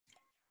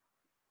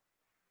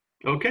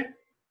Okay.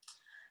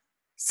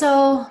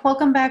 So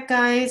welcome back,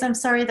 guys. I'm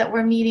sorry that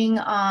we're meeting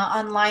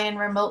online and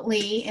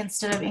remotely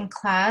instead of in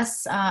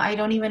class. I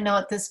don't even know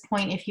at this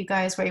point if you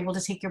guys were able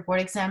to take your board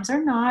exams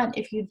or not.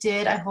 If you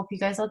did, I hope you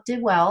guys all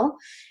did well.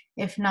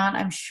 If not,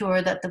 I'm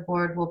sure that the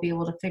board will be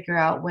able to figure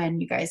out when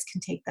you guys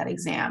can take that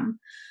exam.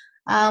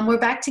 We're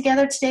back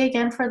together today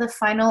again for the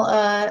final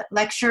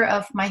lecture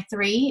of my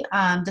three,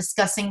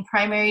 discussing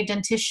primary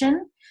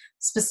dentition,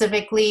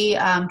 specifically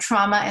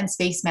trauma and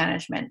space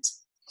management.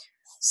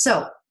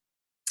 So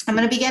I'm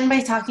going to begin by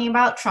talking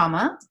about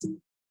trauma.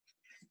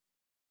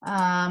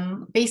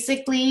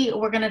 Basically,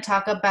 we're going to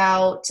talk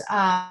about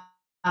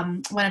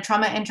when a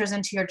trauma enters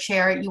into your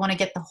chair, you want to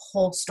get the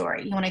whole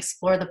story. You want to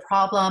explore the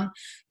problem.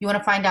 You want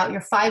to find out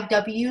your 5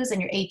 W's and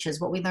your H's,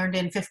 what we learned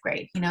in 5th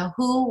grade. You know,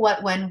 who,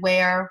 what, when,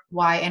 where,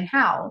 why, and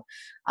how.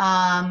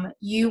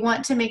 You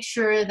want to make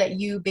sure that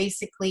you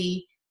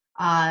basically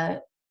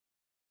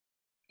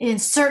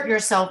insert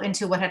yourself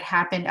into what had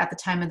happened at the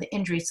time of the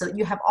injury so that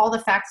you have all the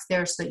facts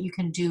there so that you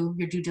can do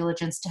your due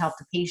diligence to help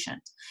the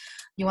patient.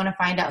 You want to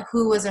find out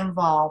who was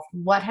involved,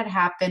 what had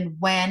happened,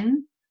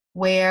 when,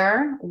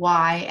 where,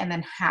 why, and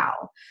then how.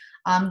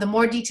 The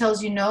more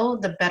details you know,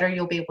 the better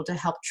you'll be able to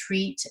help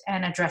treat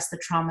and address the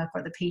trauma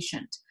for the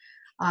patient.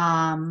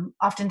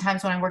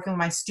 Oftentimes when I'm working with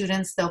my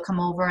students, they'll come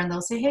over and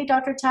they'll say, "Hey,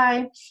 Dr.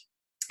 Tai,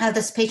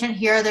 this patient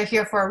here, they're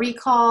here for a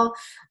recall.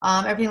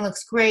 Everything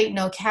looks great,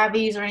 no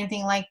cavities or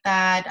anything like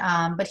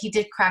that. But he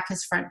did crack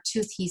his front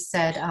tooth, he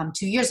said,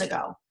 2 years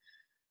ago."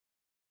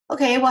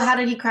 Okay, well, how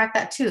did he crack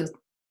that tooth?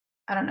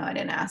 I don't know, I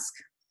didn't ask.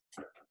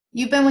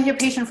 You've been with your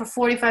patient for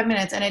 45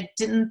 minutes and it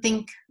didn't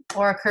think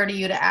or occur to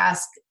you to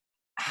ask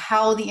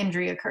how the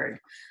injury occurred.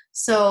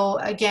 So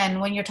again,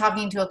 when you're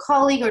talking to a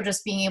colleague or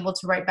just being able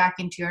to write back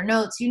into your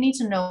notes, you need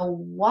to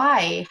know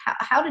why,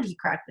 how did he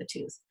crack the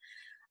tooth?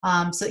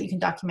 So that you can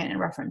document and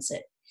reference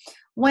it.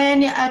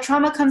 When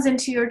trauma comes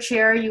into your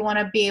chair, you want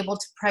to be able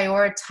to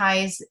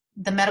prioritize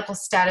the medical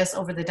status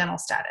over the dental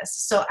status.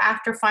 So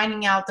after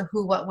finding out the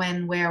who, what,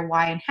 when, where,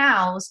 why, and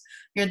hows,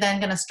 you're then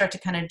going to start to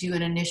kind of do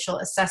an initial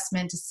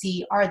assessment to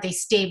see, are they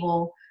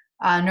stable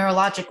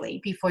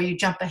neurologically, before you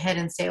jump ahead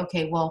and say,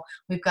 okay, well,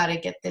 we've got to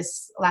get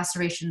this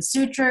laceration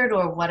sutured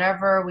or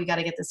whatever. We got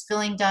to get this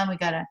filling done. We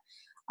got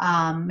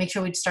to make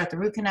sure we start the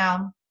root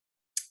canal.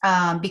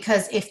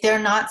 Because if they're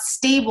not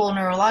stable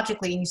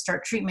neurologically and you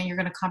start treatment, you're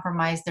going to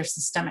compromise their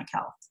systemic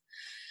health.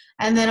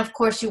 And then, of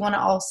course, you want to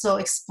also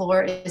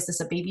explore, is this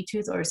a baby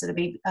tooth or is it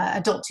a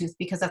adult tooth?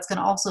 Because that's going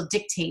to also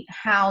dictate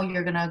how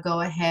you're going to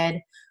go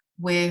ahead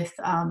with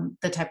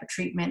the type of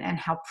treatment and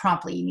how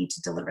promptly you need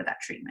to deliver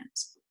that treatment.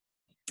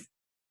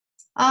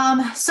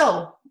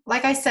 So,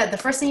 like I said, the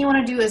first thing you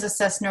want to do is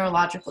assess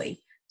neurologically.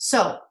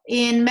 So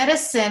in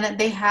medicine,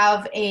 they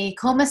have a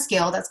coma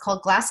scale that's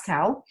called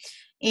Glasgow.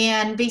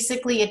 And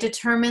basically, it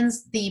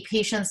determines the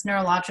patient's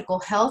neurological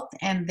health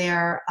and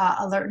their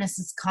alertness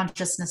and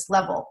consciousness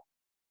level.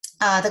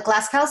 The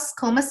Glasgow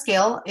coma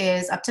scale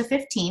is up to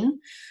 15.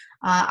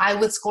 I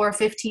would score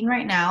 15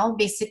 right now.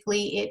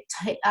 Basically,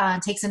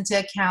 it takes into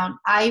account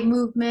eye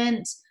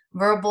movement,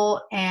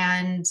 verbal,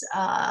 and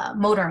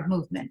motor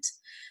movement.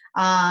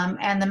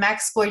 And the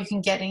max score you can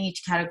get in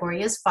each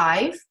category is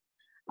 5.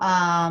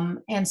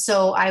 And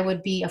so I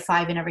would be a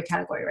 5 in every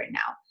category right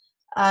now.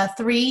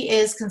 3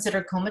 is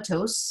considered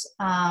comatose,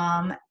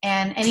 and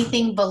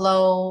anything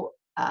below,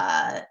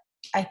 I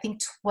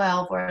think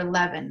 12 or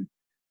 11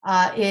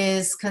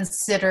 is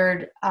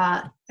considered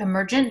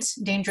emergent,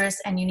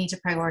 dangerous, and you need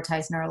to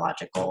prioritize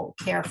neurological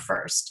care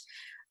first.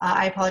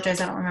 I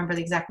apologize, I don't remember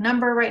the exact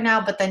number right now,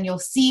 but then you'll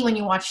see when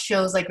you watch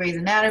shows like Grey's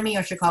Anatomy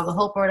or Chicago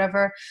Hope or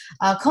whatever,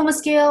 coma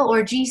scale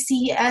or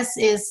GCS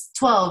is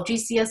 12,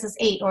 GCS is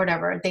 8 or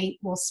whatever. They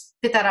will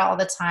spit that out all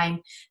the time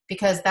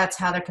because that's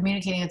how they're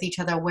communicating with each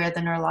other where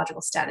the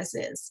neurological status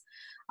is.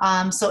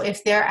 So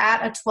if they're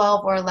at a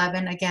 12 or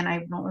 11, again, I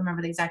don't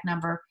remember the exact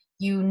number,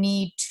 you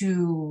need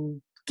to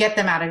get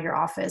them out of your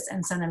office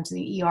and send them to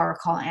the ER or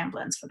call an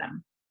ambulance for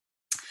them.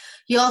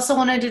 You also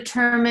want to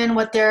determine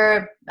what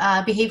their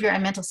behavior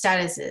and mental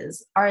status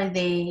is. Are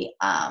they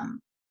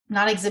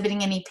not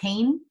exhibiting any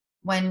pain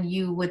when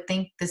you would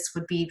think this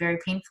would be very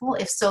painful?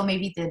 If so,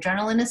 maybe the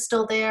adrenaline is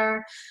still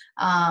there.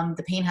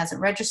 The pain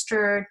hasn't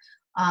registered.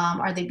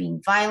 Are they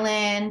being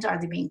violent? Are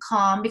they being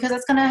calm? Because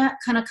that's going to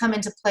kind of come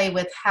into play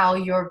with how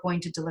you're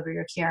going to deliver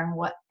your care and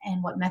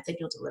what method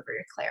you'll deliver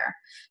your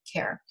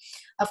care.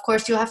 Of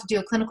course, you'll have to do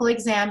a clinical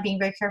exam, being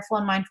very careful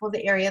and mindful of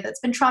the area that's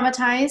been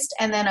traumatized,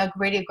 and then a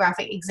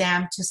radiographic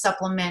exam to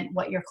supplement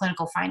what your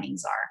clinical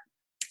findings are.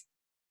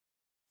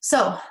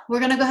 So we're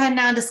going to go ahead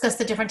now and discuss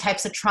the different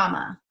types of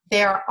trauma.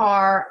 There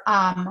are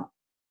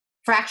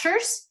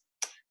fractures,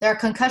 there are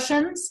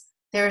concussions,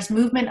 there's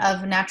movement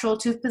of original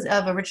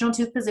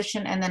tooth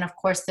position, and then of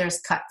course there's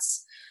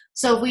cuts.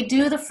 So if we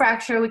do the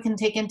fracture, we can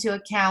take into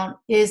account,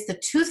 is the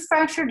tooth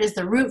fractured, is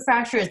the root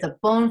fractured, is the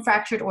bone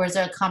fractured, or is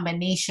there a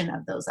combination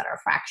of those that are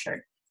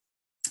fractured?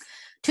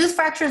 Tooth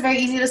fracture is very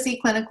easy to see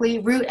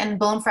clinically. Root and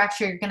bone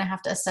fracture, you're going to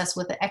have to assess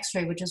with the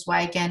x-ray, which is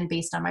why, again,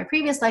 based on my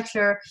previous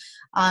lecture,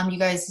 you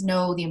guys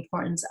know the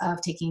importance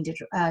of taking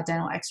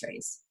dental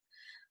x-rays.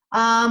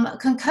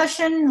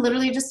 Concussion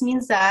literally just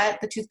means that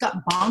the tooth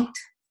got bonked.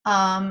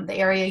 The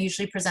area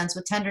usually presents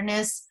with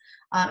tenderness.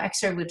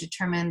 X-ray would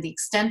determine the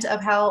extent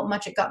of how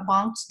much it got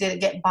bonked. Did it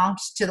get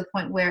bonked to the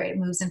point where it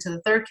moves into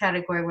the third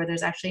category, where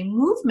there's actually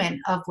movement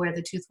of where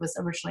the tooth was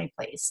originally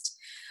placed?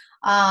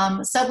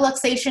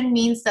 Subluxation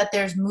means that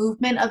there's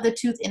movement of the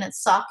tooth in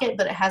its socket,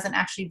 but it hasn't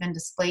actually been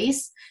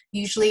displaced.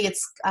 Usually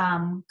it's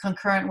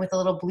concurrent with a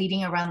little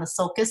bleeding around the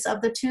sulcus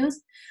of the tooth.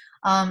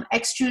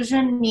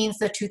 Extrusion means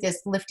the tooth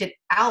is lifted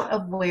out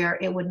of where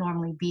it would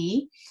normally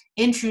be.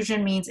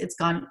 Intrusion means it's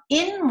gone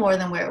in more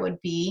than where it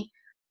would be.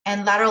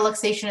 And lateral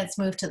luxation, it's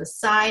moved to the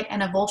side.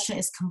 And avulsion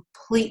is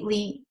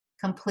completely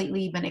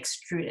been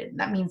extruded.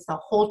 That means the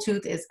whole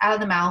tooth is out of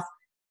the mouth,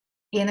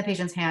 in the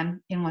patient's hand,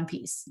 in one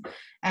piece.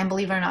 And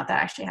believe it or not,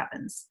 that actually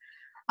happens.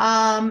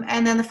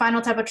 And then the final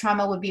type of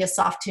trauma would be a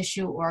soft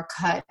tissue or a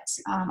cut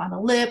on the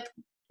lip,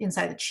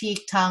 inside the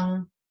cheek,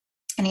 tongue,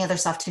 any other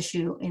soft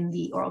tissue in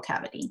the oral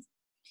cavity.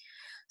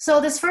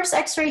 So this first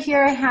x-ray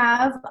here I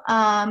have,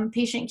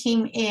 patient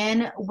came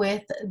in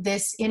with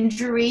this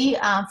injury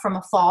from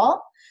a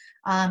fall,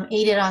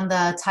 aided on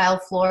the tile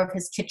floor of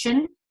his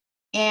kitchen.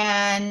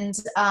 And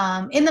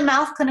in the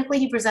mouth, clinically,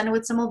 he presented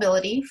with some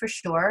mobility for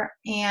sure.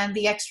 And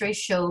the x-ray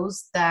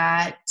shows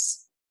that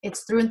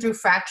it's through and through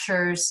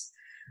fractures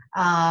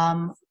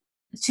 2/3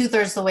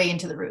 the way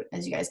into the root,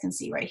 as you guys can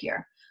see right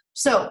here.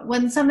 So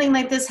when something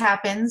like this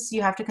happens,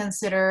 you have to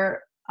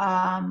consider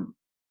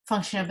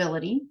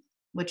functionability,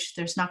 which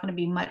there's not going to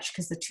be much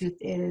because the tooth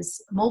is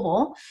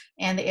mobile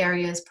and the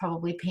area is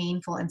probably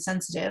painful and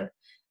sensitive.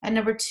 And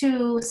number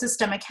 2,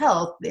 systemic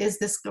health. Is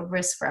this a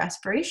risk for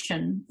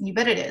aspiration? You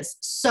bet it is.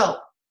 So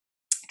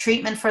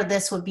treatment for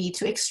this would be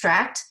to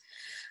extract.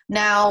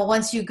 Now,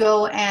 once you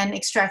go and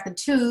extract the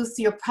tooth,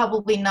 you're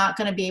probably not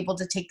going to be able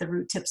to take the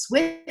root tips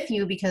with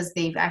you because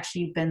they've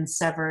actually been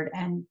severed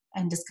and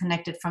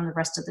disconnected from the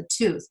rest of the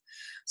tooth.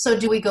 So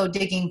do we go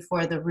digging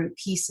for the root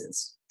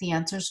pieces? The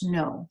answer is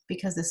no,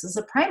 because this is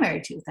a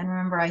primary tooth. And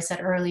remember, I said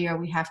earlier,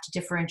 we have to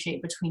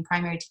differentiate between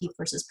primary teeth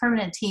versus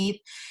permanent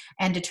teeth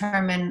and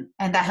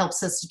that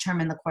helps us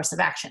determine the course of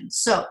action.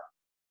 So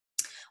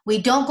we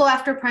don't go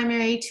after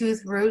primary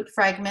tooth root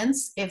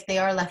fragments if they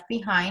are left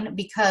behind,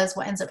 because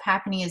what ends up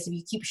happening is if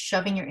you keep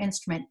shoving your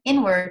instrument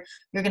inward,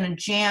 you're going to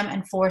jam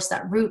and force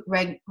that root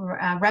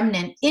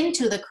remnant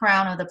into the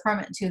crown of the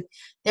permanent tooth,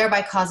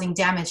 thereby causing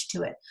damage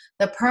to it.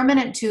 The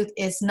permanent tooth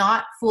is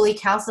not fully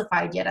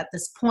calcified yet at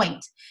this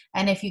point,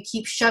 and if you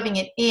keep shoving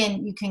it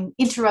in, you can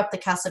interrupt the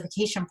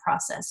calcification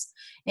process.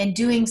 In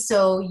doing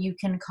so, you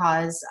can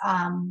cause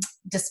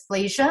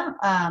hypoplasia,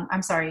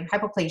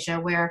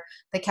 where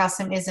the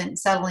calcium isn't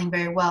settling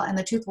very well, and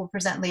the tooth will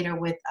present later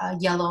with a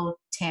yellow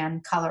tan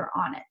color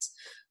on it.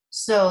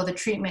 So the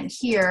treatment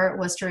here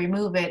was to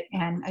remove it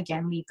and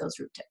again leave those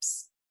root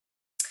tips.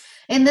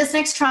 In this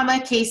next trauma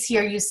case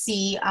here, you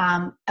see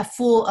a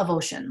full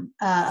avulsion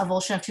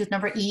of tooth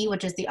number E,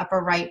 which is the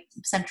upper right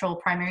central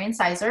primary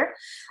incisor.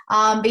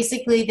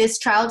 Basically, this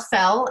child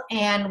fell,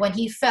 and when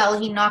he fell,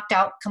 he knocked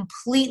out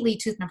completely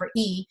tooth number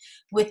E,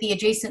 with the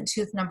adjacent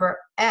tooth number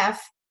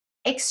F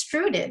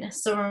extruded.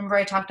 So remember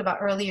I talked about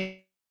earlier,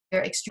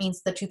 extrude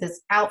means the tooth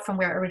is out from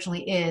where it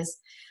originally is,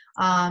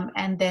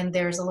 and then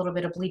there's a little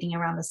bit of bleeding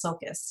around the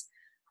sulcus.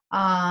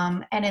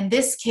 And in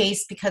this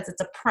case, because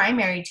it's a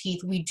primary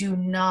teeth, we do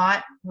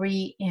not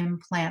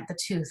re-implant the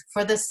tooth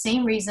for the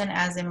same reason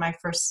as in my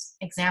first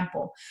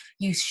example.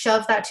 You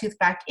shove that tooth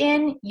back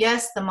in.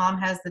 Yes, the mom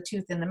has the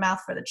tooth in the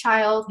mouth for the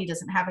child. He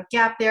doesn't have a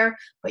gap there,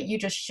 but you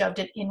just shoved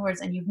it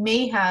inwards, and you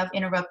may have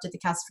interrupted the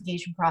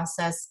calcification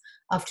process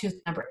of tooth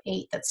number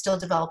 8 that's still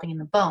developing in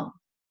the bone.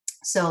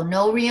 So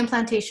no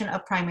reimplantation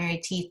of primary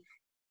teeth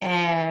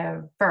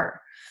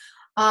ever.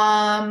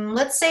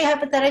 Let's say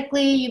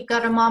hypothetically you've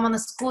got a mom on the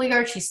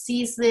schoolyard, she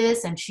sees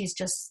this and she's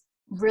just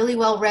really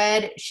well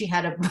read. She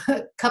had a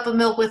cup of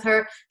milk with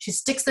her. She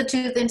sticks the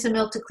tooth into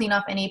milk to clean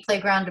off any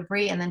playground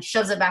debris and then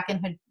shoves it back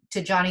into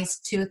Johnny's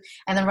tooth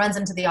and then runs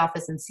into the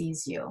office and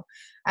sees you.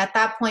 At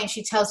that point,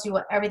 she tells you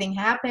what everything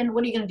happened.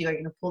 What are you going to do? Are you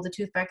going to pull the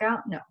tooth back out?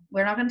 No,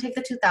 we're not going to take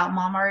the tooth out.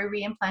 Mom already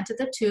reimplanted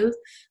the tooth.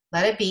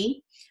 Let it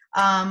be.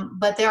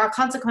 But there are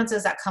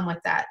consequences that come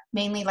with that.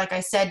 Mainly, like I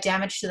said,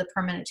 damage to the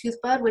permanent tooth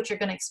bud, which you're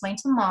going to explain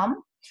to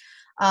mom.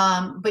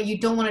 But you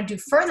don't want to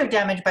do further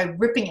damage by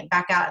ripping it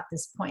back out at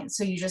this point.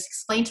 So you just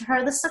explain to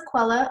her the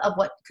sequela of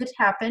what could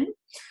happen.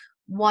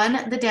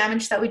 1, the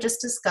damage that we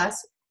just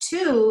discussed.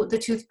 2, the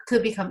tooth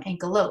could become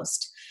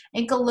ankylosed.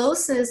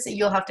 Ankylosis,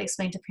 you'll have to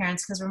explain to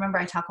parents, because remember,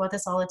 I talk about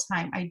this all the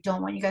time. I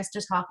don't want you guys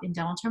to talk in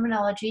dental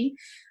terminology.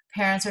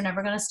 Parents are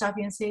never going to stop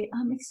you and say,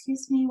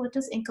 excuse me, what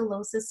does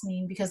ankylosis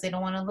mean? Because they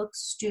don't want to look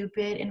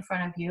stupid in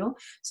front of you.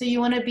 So you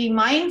want to be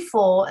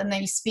mindful, and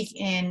then you speak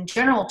in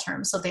general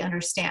terms so they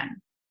understand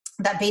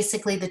that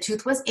basically the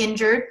tooth was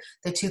injured,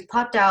 the tooth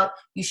popped out,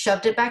 you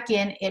shoved it back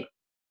in, it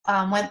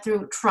went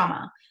through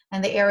trauma.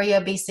 and the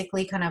area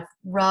basically kind of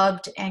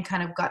rubbed and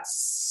kind of got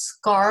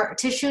scar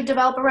tissue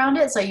develop around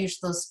it. So I use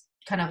those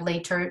kind of lay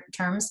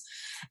terms.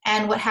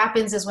 And what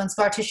happens is when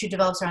scar tissue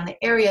develops around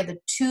the area, the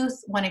tooth,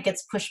 when it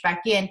gets pushed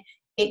back in,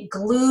 it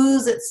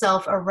glues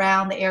itself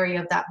around the area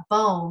of that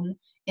bone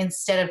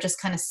instead of just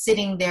kind of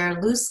sitting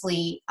there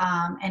loosely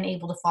and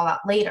able to fall out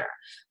later.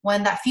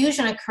 When that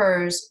fusion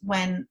occurs,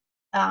 when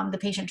the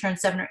patient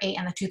turns 7 or 8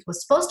 and the tooth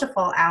was supposed to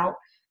fall out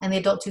and the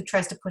adult tooth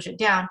tries to push it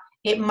down,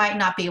 it might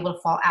not be able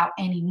to fall out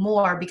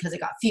anymore because it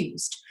got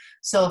fused.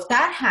 So if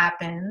that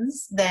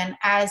happens, then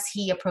as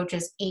he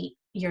approaches 8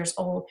 years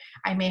old,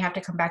 I may have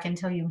to come back and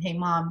tell you, hey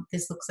mom,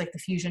 this looks like the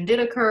fusion did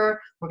occur.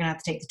 We're gonna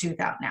have to take the tooth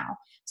out now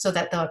so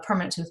that the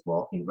permanent tooth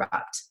will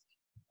erupt.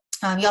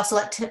 You also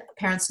let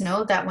parents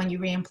know that when you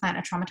reimplant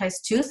a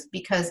traumatized tooth,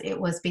 because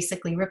it was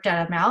basically ripped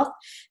out of mouth,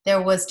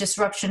 there was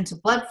disruption to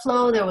blood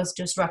flow, there was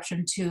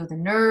disruption to the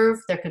nerve,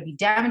 there could be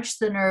damage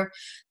to the nerve,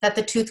 that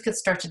the tooth could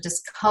start to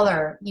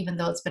discolor even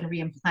though it's been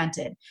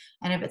reimplanted.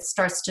 And if it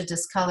starts to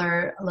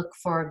discolor, look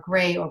for a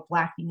gray or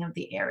blackening of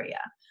the area.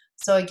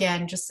 So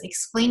again, just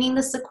explaining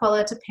the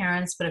sequela to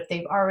parents, but if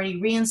they've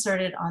already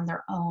reinserted on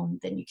their own,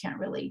 then you can't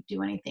really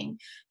do anything.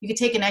 You could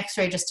take an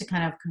x-ray just to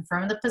kind of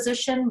confirm the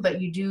position,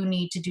 but you do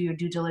need to do your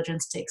due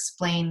diligence to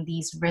explain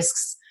these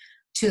risks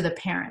to the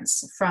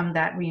parents from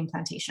that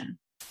reimplantation.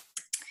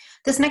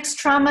 This next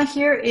trauma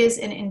here is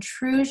an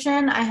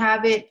intrusion. I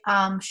have it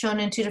shown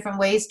in 2 different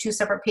ways, 2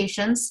 separate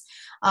patients.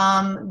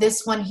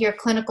 This one here,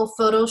 clinical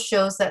photo,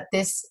 shows that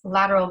this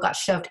lateral got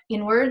shoved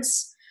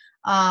inwards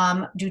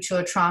due to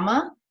a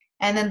trauma.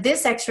 And then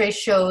this x-ray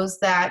shows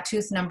that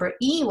tooth number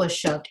E was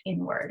shoved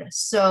inward.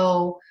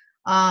 So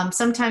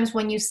sometimes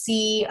when you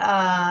see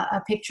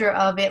a picture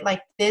of it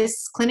like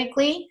this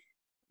clinically,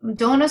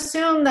 don't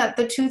assume that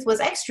the tooth was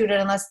extruded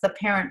unless the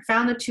parent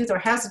found the tooth or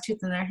has the tooth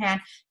in their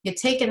hand. You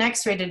take an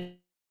x-ray to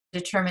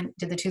determine,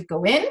 did the tooth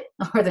go in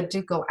or the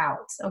tooth go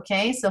out?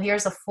 Okay, so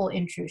here's a full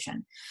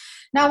intrusion.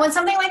 Now, when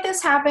something like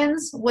this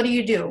happens, what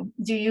do?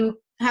 Do you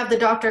have the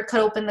doctor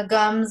cut open the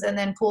gums and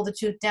then pull the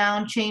tooth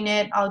down, chain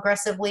it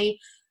aggressively?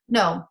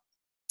 No.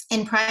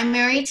 In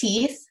primary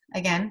teeth,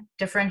 again,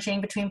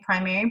 differentiating between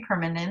primary and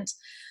permanent,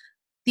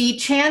 the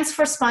chance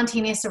for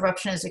spontaneous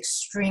eruption is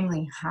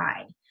extremely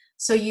high.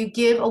 So you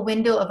give a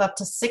window of up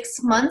to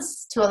 6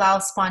 months to allow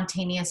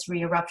spontaneous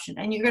re-eruption,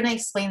 and you're going to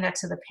explain that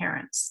to the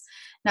parents.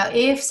 Now,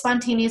 if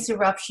spontaneous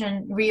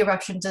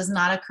re-eruption does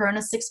not occur in a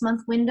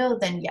 6-month window,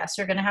 then yes,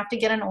 you're going to have to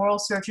get an oral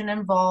surgeon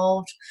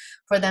involved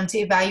for them to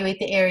evaluate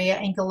the area.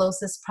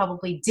 Ankylosis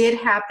probably did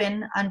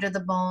happen under the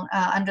bone,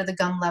 under the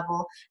gum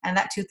level, and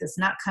that tooth is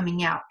not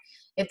coming out.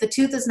 If the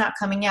tooth is not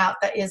coming out,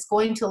 that is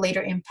going to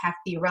later impact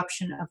the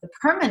eruption of the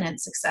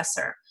permanent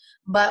successor.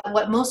 But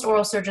what most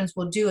oral surgeons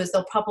will do is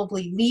they'll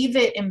probably leave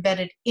it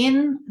embedded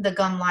in the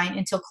gum line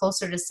until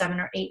closer to 7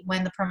 or 8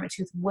 when the permanent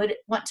tooth would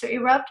want to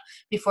erupt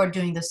before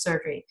doing the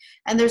surgery.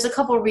 And there's a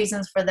couple of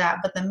reasons for that,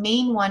 but the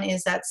main one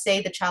is that,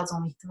 say the child's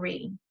only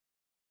 3.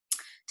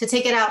 To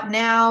take it out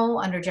now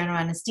under general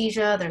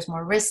anesthesia, there's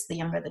more risk the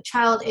younger the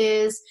child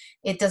is.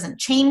 It doesn't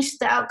change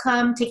the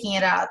outcome. Taking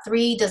it out at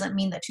 3 doesn't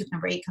mean that tooth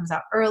number 8 comes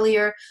out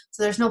earlier.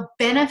 So there's no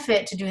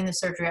benefit to doing the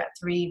surgery at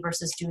 3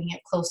 versus doing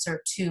it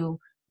closer to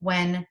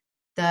when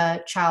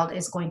the child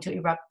is going to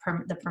erupt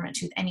the permanent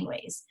tooth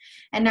anyways.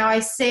 And now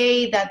I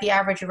say that the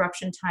average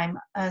eruption time,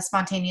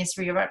 spontaneous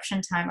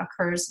re-eruption time,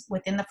 occurs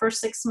within the first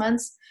 6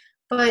 months.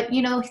 But,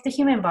 you know, the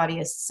human body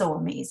is so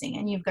amazing,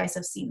 and you guys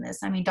have seen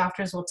this. I mean,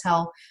 doctors will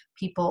tell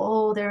people,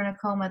 oh, they're in a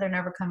coma, they're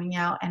never coming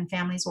out, and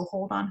families will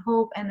hold on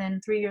hope, and then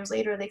 3 years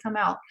later, they come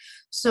out.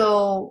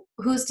 So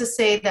who's to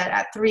say that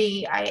at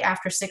 3,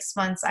 after 6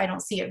 months, I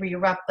don't see it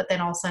re-erupt, but then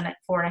all of a sudden at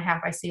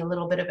 4.5, I see a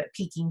little bit of it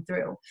peeking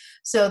through.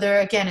 So there,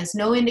 again, is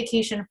no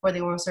indication for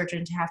the oral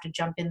surgeon to have to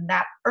jump in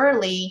that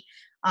early,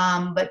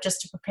 but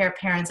just to prepare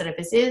parents that if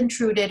it's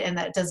intruded and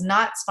that it does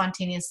not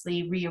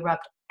spontaneously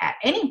re-erupt at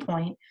any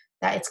point,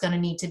 that it's going to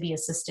need to be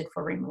assisted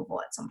for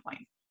removal at some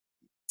point.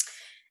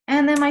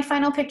 And then my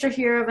final picture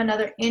here of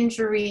another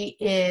injury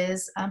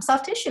is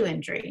soft tissue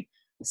injury.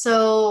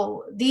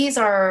 So these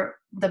are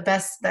the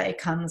best that it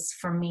comes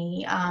for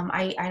me.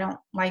 I don't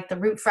like the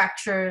root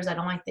fractures. I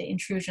don't like the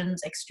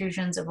intrusions,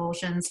 extrusions,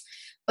 avulsions.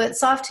 But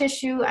soft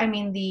tissue, I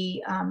mean,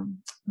 the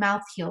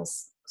mouth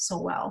heals so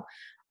well.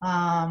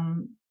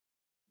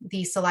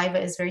 The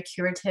saliva is very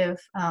curative.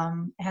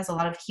 It has a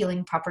lot of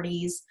healing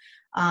properties.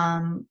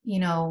 You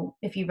know,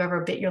 if you've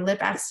ever bit your lip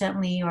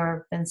accidentally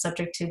or been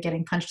subject to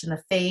getting punched in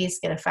the face,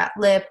 get a fat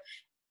lip,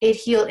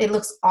 it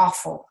looks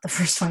awful the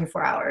first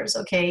 24 hours,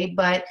 okay?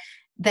 But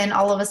then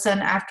all of a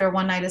sudden, after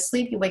one night of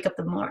sleep, you wake up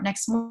the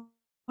next morning,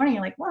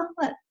 you're like, well,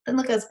 that didn't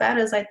look as bad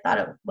as I thought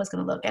it was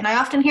going to look. And I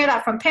often hear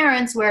that from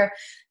parents where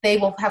they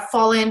will have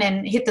fallen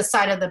and hit the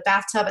side of the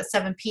bathtub at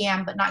 7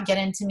 p.m., but not get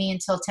into me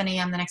until 10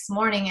 a.m. the next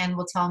morning, and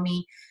will tell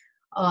me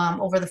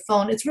over the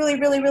phone, it's really,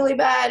 really, really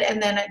bad.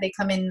 And then they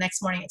come in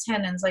next morning at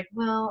 10 and it's like,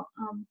 well,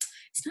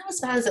 it's not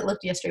as bad as it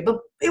looked yesterday, but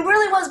it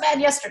really was bad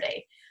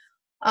yesterday.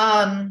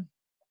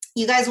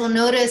 You guys will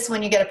notice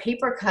when you get a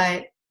paper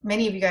cut,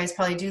 many of you guys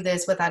probably do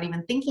this without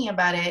even thinking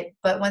about it,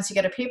 but once you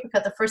get a paper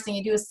cut, the first thing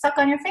you do is suck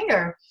on your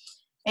finger.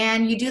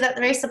 And you do that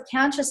very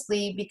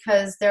subconsciously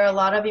because there are a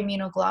lot of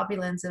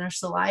immunoglobulins in our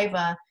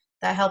saliva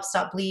that help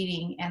stop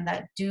bleeding and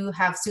that do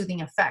have soothing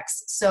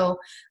effects. So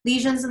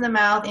lesions in the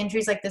mouth,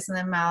 injuries like this in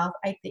the mouth,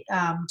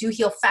 do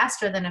heal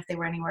faster than if they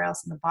were anywhere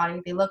else in the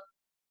body. They look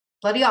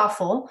bloody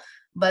awful,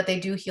 but they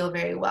do heal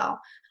very well.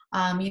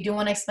 You do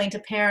want to explain to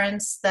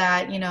parents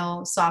that,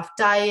 soft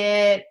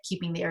diet,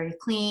 keeping the area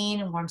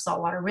clean, warm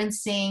saltwater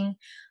rinsing,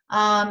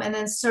 and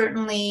then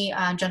certainly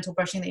gentle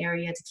brushing the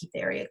area to keep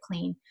the area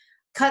clean.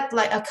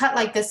 A cut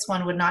like this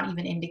one would not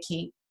even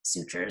indicate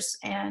sutures,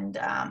 and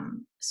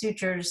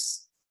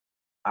sutures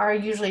are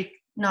usually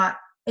not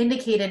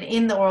indicated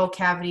in the oral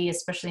cavity,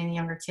 especially in the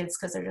younger kids,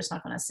 because they're just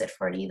not going to sit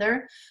for it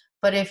either.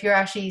 But if you're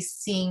actually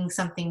seeing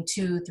something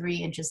 2-3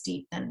 inches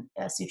deep, then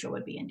a suture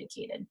would be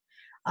indicated.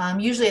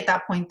 Usually at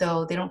that point,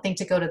 though, they don't think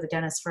to go to the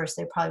dentist first.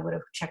 They probably would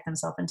have checked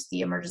themselves into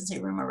the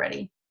emergency room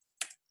already.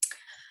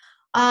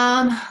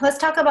 Let's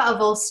talk about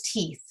avulsed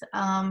teeth.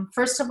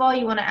 First of all,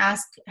 you want to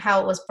ask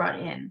how it was brought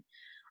in.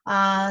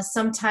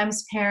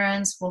 Sometimes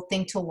parents will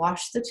think to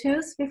wash the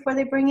tooth before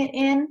they bring it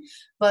in,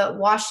 but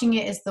washing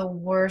it is the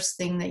worst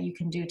thing that you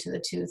can do to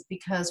the tooth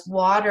because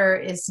water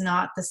is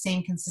not the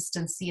same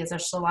consistency as our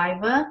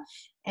saliva.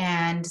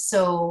 And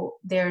so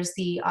there's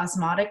the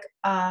isotonic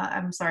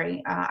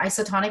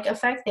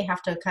effect. They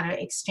have to kind of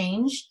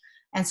exchange.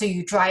 And so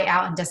you dry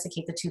out and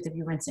desiccate the tooth if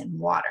you rinse it in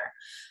water.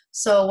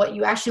 So what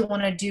you actually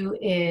want to do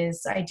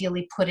is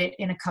ideally put it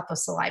in a cup of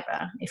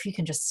saliva. If you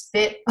can just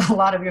spit a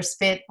lot of your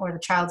spit or the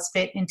child's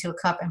spit into a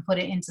cup and put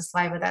it into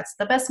saliva, that's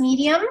the best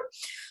medium.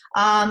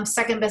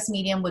 Second best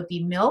medium would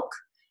be milk.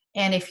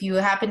 And if you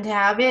happen to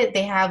have it,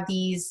 they have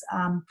these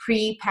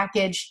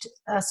pre-packaged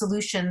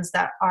solutions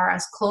that are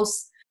as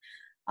close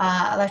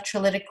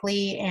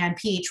electrolytically and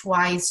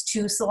pH-wise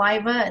to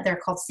saliva.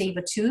 They're called Save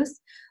a Tooth.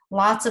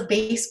 Lots of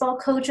baseball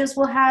coaches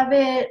will have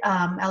it.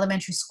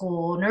 Elementary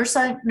school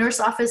nurse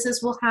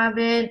offices will have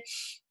it.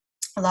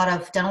 A lot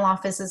of dental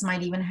offices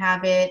might even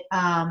have it.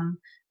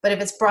 But if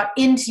it's brought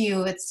into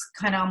you, it's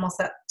kind of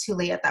almost too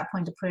late at that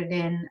point to put it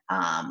in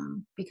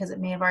because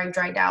it may have already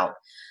dried out.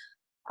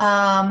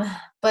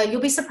 But you'll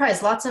be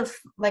surprised. Lots of,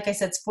 like I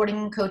said,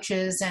 sporting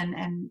coaches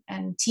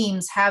and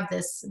teams have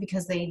this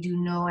because they do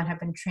know and have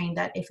been trained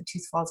that if a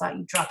tooth falls out,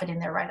 you drop it in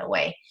there right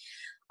away.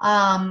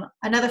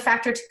 Another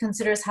factor to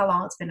consider is how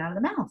long it's been out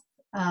of the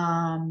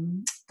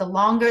mouth. The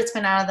longer it's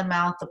been out of the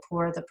mouth, the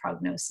poorer the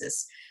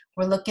prognosis.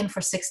 We're looking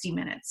for 60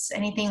 minutes.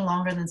 Anything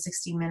longer than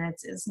 60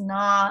 minutes is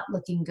not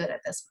looking good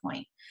at this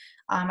point.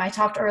 I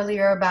talked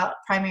earlier about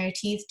primary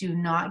teeth do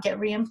not get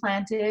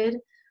reimplanted.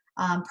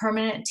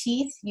 Permanent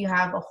teeth, you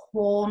have a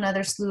whole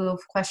nother slew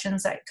of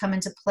questions that come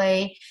into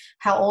play.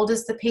 How old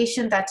is the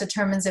patient? That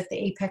determines if the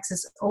apex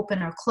is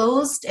open or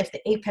closed. If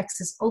the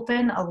apex is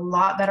open, a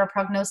lot better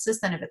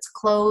prognosis than if it's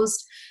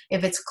closed.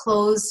 If it's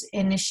closed,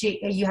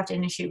 you have to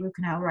initiate root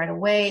canal right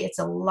away. It's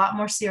a lot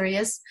more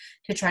serious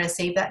to try to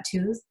save that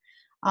tooth.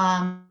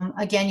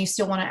 Again, you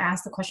still want to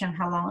ask the question of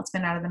how long it's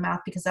been out of the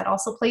mouth because that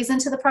also plays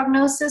into the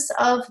prognosis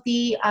of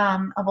the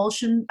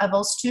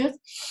avulsed tooth.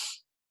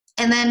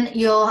 And then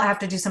you'll have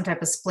to do some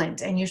type of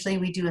splint. And usually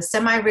we do a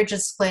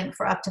semi-rigid splint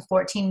for up to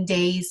 14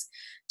 days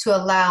to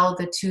allow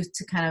the tooth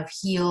to kind of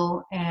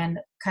heal and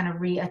kind of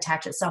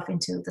reattach itself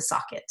into the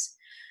socket.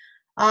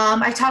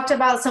 I talked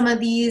about some of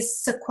these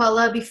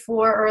sequelae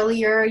before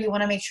earlier. You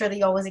want to make sure that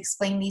you always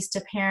explain these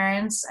to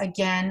parents.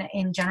 Again,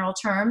 in general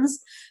terms,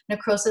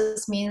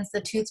 necrosis means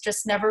the tooth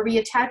just never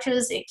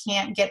reattaches. It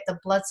can't get the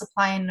blood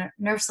supply and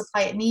nerve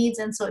supply it needs,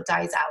 and so it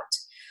dies out.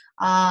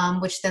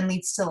 Which then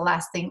leads to the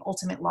lasting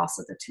ultimate loss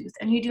of the tooth.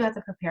 And you do have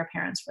to prepare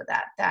parents for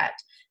that,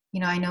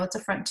 I know it's a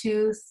front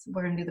tooth,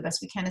 we're gonna do the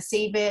best we can to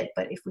save it,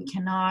 but if we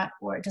cannot,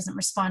 or it doesn't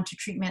respond to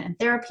treatment and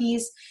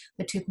therapies,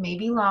 the tooth may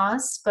be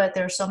lost. But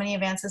there are so many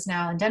advances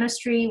now in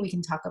dentistry. We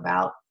can talk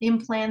about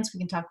implants, we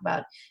can talk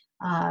about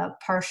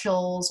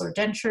partials or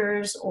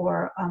dentures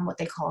or what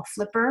they call a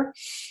flipper.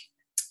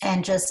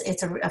 And just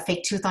it's a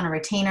fake tooth on a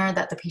retainer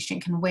that the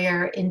patient can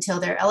wear until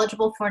they're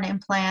eligible for an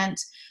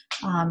implant,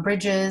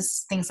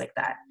 bridges, things like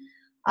that.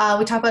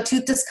 We talk about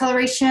tooth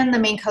discoloration. The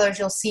main colors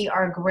you'll see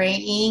are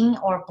graying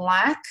or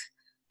black.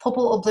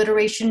 Pulpal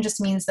obliteration just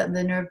means that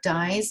the nerve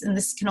dies, and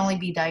this can only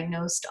be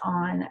diagnosed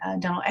on a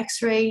dental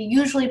x-ray.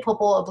 Usually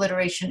pulpal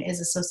obliteration is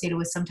associated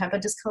with some type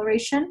of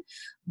discoloration,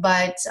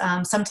 but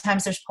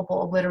sometimes there's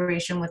pulpal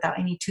obliteration without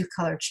any tooth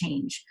color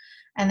change.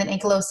 And then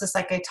ankylosis,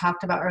 like I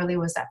talked about earlier,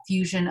 was that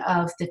fusion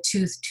of the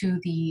tooth to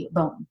the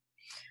bone.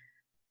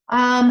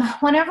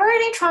 Whenever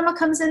any trauma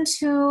comes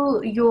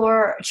into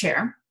your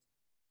chair,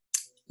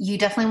 you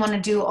definitely want to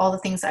do all the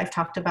things I've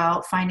talked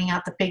about, finding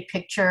out the big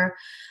picture,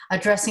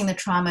 addressing the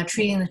trauma,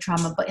 treating the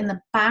trauma. But in the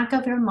back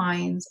of your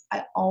minds,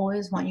 I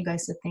always want you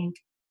guys to think,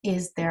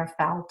 is there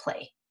foul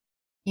play?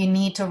 You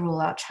need to rule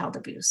out child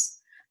abuse.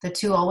 The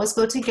two always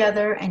go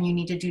together, and you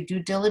need to do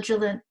due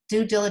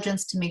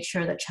diligence to make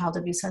sure that child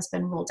abuse has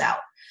been ruled out.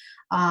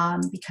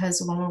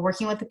 Because when we're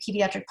working with the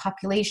pediatric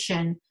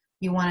population,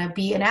 You want to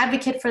be an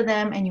advocate for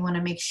them, and you want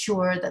to make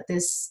sure that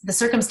the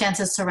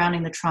circumstances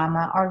surrounding the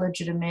trauma are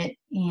legitimate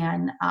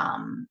and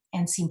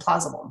seem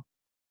plausible.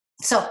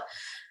 So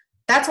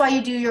that's why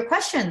you do your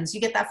questions.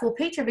 You get that full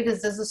picture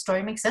because does the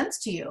story make sense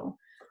to you?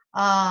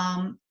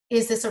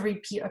 Is this a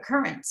repeat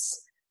occurrence?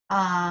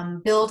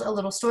 Build a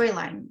little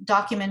storyline.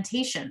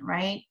 Documentation,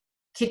 right?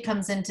 Kid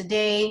comes in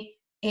today,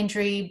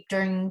 injury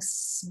during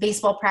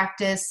baseball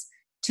practice.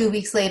 2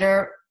 weeks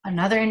later,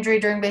 another injury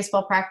during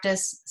baseball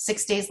practice.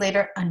 6 days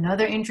later,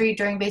 another injury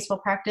during baseball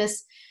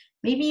practice.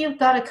 Maybe you've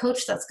got a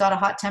coach that's got a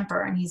hot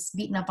temper and he's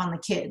beating up on the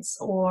kids,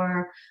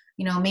 or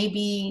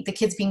maybe the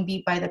kid's being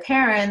beat by the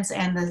parents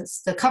and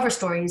the cover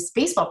story is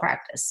baseball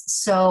practice.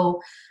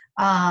 So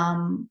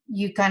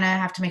you kind of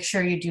have to make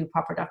sure you do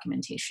proper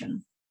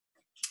documentation.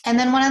 And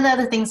then one of the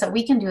other things that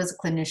we can do as a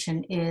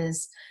clinician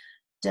is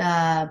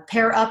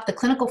pair up the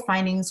clinical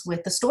findings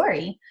with the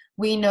story.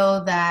 We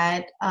know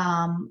that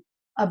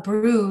a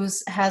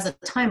bruise has a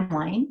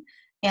timeline.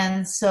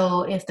 And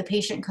so if the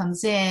patient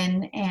comes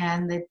in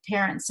and the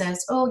parent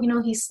says, oh,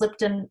 he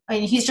slipped and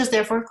he's just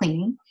there for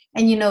cleaning,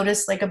 and you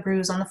notice like a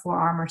bruise on the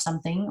forearm or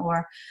something,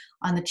 or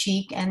on the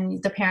cheek,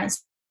 and the parent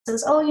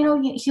says, oh,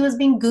 he was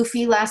being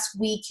goofy last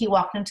week. He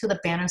walked into the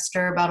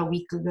banister about a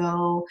week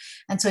ago,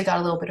 and so he got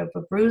a little bit of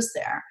a bruise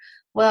there.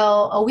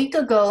 Well, a week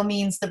ago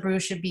means the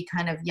bruise should be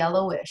kind of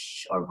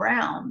yellowish or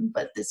brown,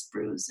 but this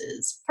bruise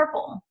is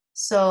purple.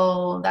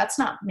 So that's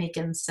not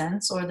making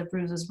sense, or the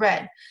bruise is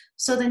red.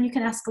 So then you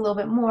can ask a little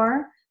bit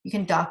more. You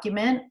can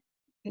document,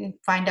 you can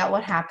find out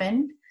what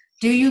happened.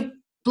 Do you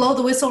blow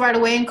the whistle right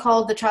away and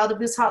call the child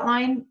abuse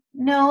hotline?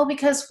 No,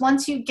 because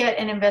once you get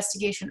an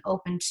investigation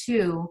open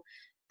too,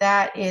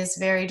 that is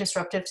very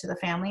disruptive to the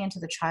family and to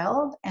the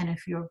child. And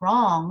if you're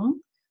wrong,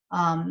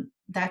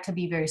 that could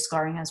be very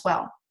scarring as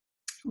well.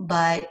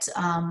 But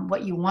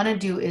what you want to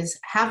do is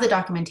have the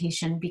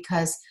documentation,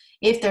 because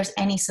if there's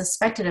any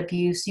suspected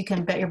abuse, you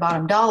can bet your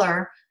bottom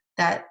dollar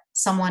that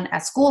someone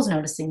at school is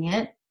noticing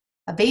it,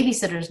 a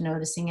babysitter is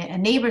noticing it, a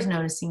neighbor's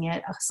noticing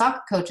it, a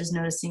soccer coach is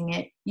noticing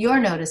it, you're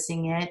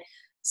noticing it,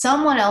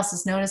 someone else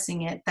is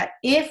noticing it, that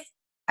if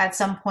at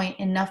some point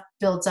enough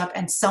builds up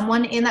and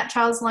someone in that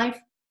child's life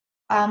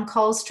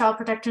calls Child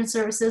Protection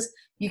Services,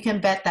 you can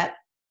bet that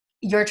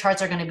your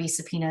charts are going to be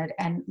subpoenaed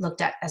and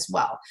looked at as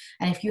well.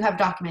 And if you have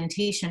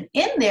documentation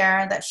in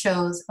there that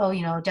shows, oh,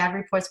 dad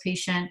reports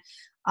patient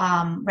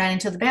ran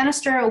into the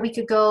banister a week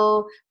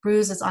ago,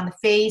 bruise is on the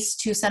face,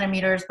 2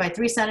 centimeters by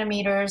 3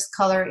 centimeters,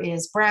 color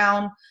is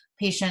brown,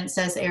 patient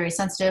says area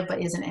sensitive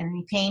but isn't in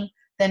any pain,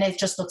 then it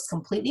just looks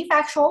completely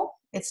factual.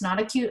 It's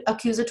not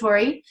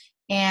accusatory,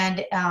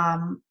 and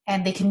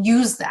they can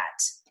use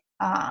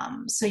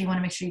that. So you want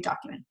to make sure you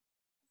document.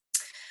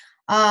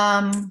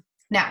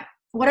 Now,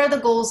 what are the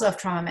goals of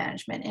trauma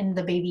management in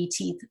the baby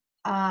teeth?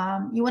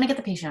 You want to get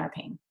the patient out of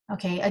pain.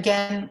 Okay,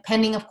 again,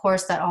 pending, of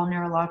course, that all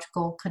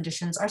neurological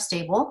conditions are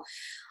stable.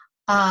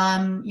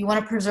 You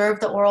want to preserve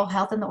the oral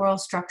health and the oral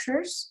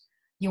structures.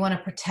 You want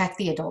to protect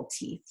the adult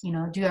teeth,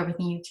 do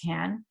everything you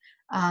can.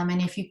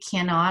 And if you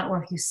cannot,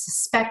 or if you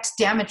suspect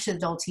damage to the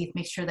adult teeth,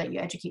 make sure that you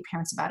educate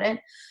parents about it.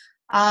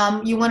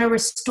 You want to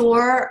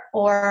restore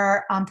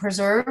or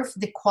preserve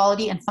the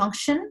quality and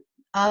function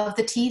of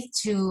the teeth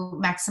to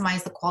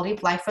maximize the quality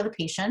of life for the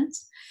patient.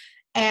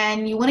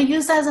 And you want to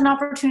use that as an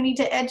opportunity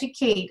to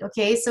educate.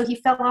 Okay, so he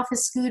fell off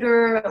his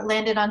scooter,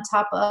 landed on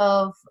top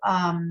of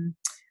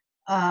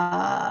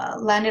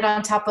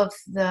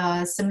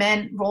the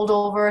cement, rolled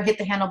over, hit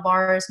the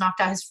handlebars,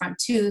 knocked out his front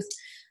tooth,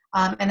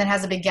 and then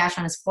has a big gash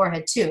on his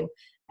forehead too.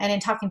 And in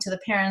talking to the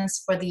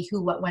parents for the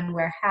who, what, when,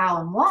 where,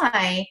 how, and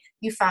why,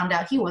 you found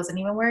out he wasn't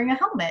even wearing a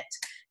helmet.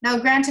 Now,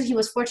 granted, he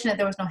was fortunate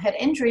there was no head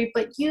injury,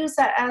 but use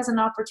that as an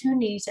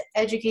opportunity to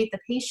educate the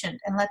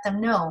patient and let them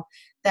know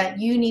that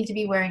you need to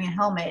be wearing a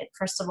helmet.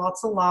 First of all,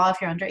 it's a law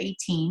if you're under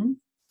 18.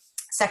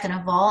 Second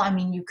of all,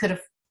 you could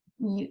have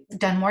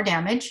done more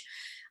damage.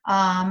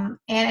 And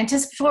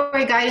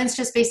anticipatory guidance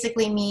just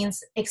basically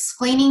means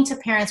explaining to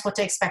parents what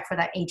to expect for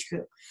that age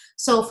group.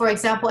 So for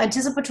example,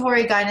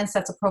 anticipatory guidance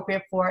that's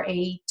appropriate for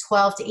a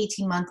 12 to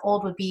 18 month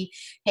old would be,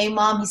 hey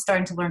mom, he's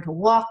starting to learn to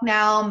walk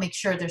now. Make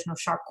sure there's no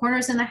sharp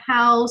corners in the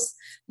house.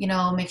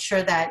 Make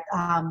sure that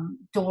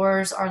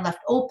doors are left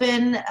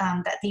open,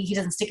 that he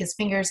doesn't stick his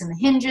fingers in the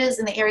hinges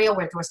in the area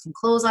where doors can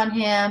close on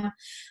him.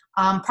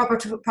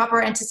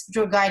 Proper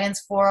anticipatory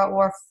guidance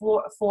for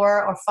 4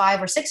 or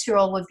 5 or 6 year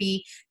old would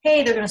be,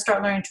 hey, they're going to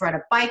start learning to ride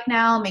a bike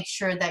now. Make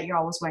sure that you're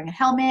always wearing a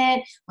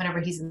helmet.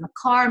 Whenever he's in the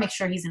car, make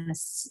sure he's in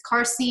a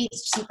car seat.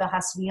 Seatbelt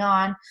has to be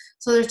on.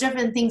 So there's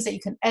different things that you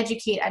can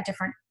educate at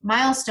different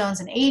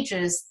milestones and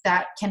ages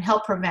that can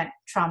help prevent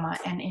trauma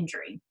and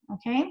injury.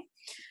 Okay.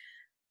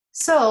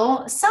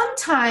 So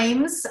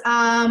sometimes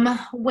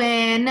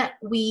when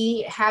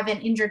we have an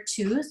injured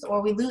tooth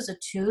or we lose a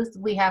tooth,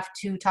 we have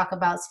to talk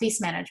about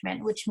space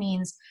management, which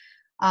means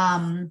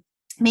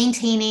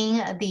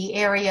maintaining the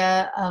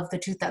area of the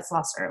tooth that's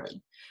lost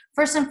early.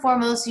 First and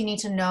foremost, you need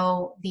to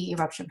know the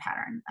eruption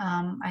pattern.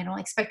 I don't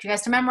expect you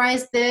guys to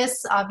memorize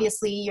this.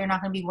 Obviously, you're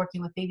not going to be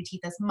working with baby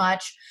teeth as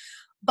much,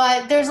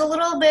 But there's a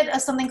little bit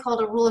of something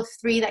called a rule of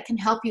three that can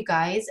help you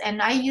guys.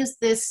 And I use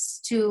this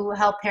to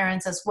help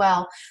parents as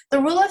well.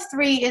 The rule of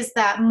three is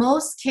that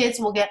most kids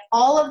will get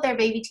all of their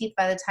baby teeth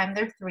by the time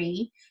they're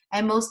 3,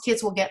 and most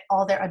kids will get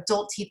all their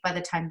adult teeth by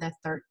the time they're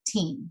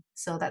 13.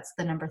 So that's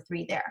the number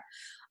 3 there.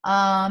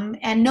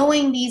 And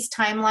knowing these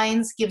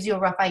timelines gives you a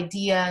rough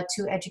idea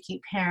to educate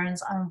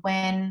parents on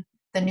when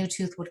the new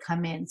tooth would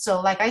come in.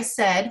 So like I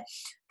said,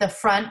 the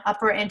front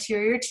upper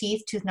anterior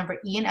teeth, tooth number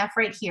E and F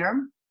right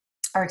here,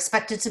 are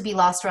expected to be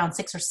lost around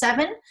 6 or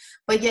 7,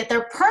 but yet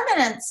their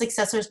permanent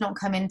successors don't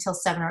come in until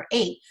 7 or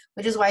 8,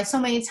 which is why so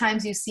many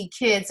times you see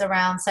kids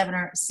around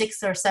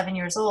 6 or 7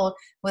 years old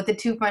with the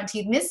 2 front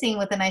teeth missing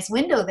with a nice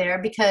window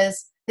there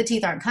because the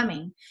teeth aren't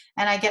coming.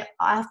 And I get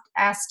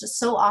asked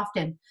so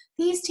often,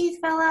 these teeth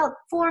fell out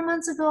 4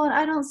 months ago and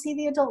I don't see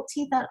the adult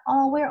teeth at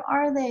all. Where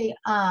are they?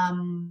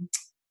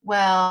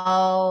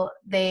 Well,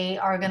 they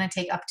are going to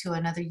take up to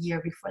another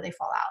year before they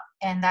fall out.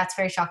 And that's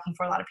very shocking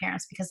for a lot of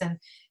parents, because then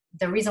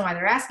the reason why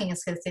they're asking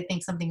is because they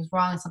think something's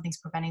wrong and something's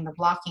preventing the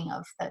blocking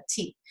of the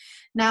teeth.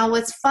 Now,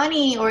 what's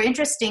funny or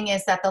interesting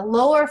is that the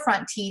lower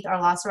front teeth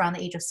are lost around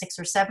the age of 6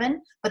 or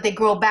 7, but they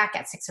grow back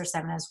at 6 or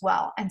 7 as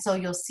well. And so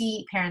you'll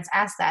see parents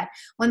ask that.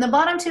 When the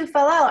bottom 2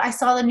 fell out, I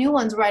saw the new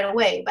ones right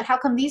away, but how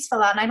come these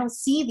fell out and I don't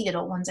see the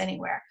adult ones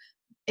anywhere?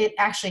 It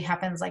actually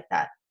happens like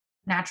that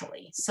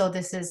naturally. So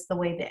this is the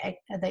way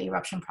the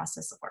eruption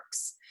process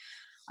works.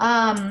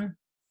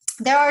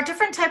 There are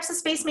different types of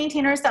space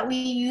maintainers that we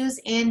use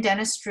in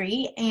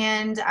dentistry,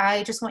 and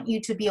I just want you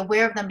to be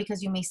aware of them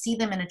because you may see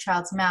them in a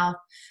child's mouth.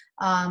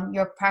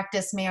 Your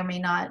practice may or may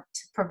not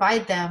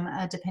provide them,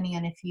 depending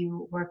on if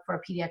you work for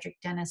a pediatric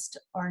dentist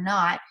or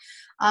not.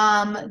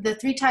 The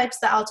 3 types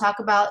that I'll talk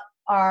about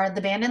are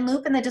the band and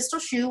loop and the distal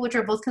shoe, which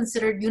are both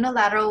considered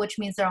unilateral, which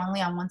means they're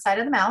only on one side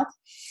of the mouth.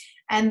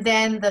 And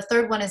then the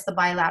third one is the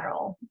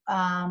bilateral,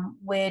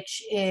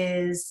 which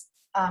is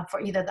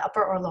for either the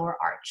upper or lower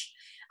arch.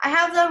 I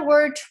have the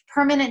word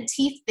permanent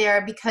teeth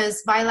there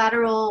because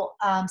bilateral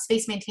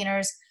space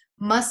maintainers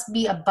must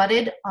be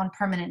abutted on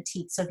permanent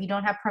teeth. So if you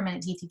don't have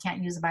permanent teeth, you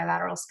can't use a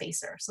bilateral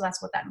spacer. So that's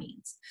what that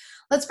means.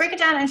 Let's break it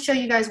down and show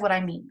you guys what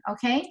I mean,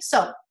 okay?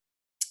 So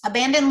a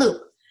band and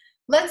loop.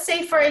 Let's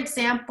say, for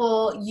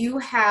example, you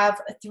have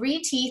 3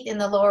 teeth in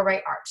the lower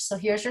right arch. So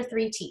here's your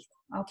 3 teeth,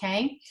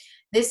 okay?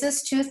 This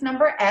is tooth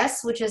number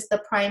S, which is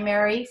the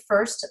primary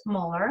first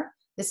molar.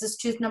 This is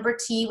tooth number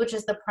T, which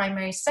is the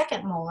primary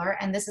second molar,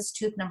 and this is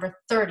tooth number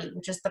 30,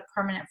 which is the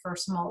permanent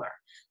first molar.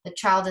 The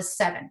child is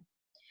 7.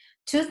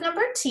 Tooth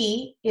number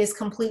T is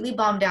completely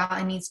bombed out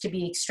and needs to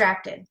be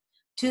extracted.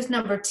 Tooth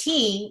number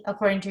T,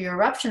 according to your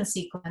eruption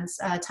sequence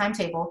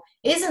timetable,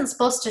 isn't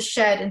supposed to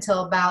shed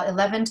until about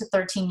 11 to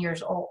 13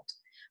 years old.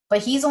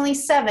 But he's only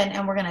 7,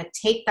 and we're going to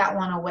take that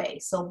one away.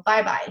 So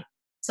bye-bye.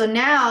 So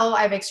now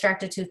I've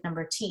extracted tooth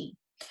number T.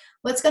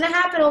 What's going to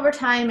happen over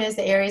time is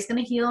the area is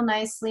going to heal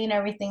nicely and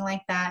everything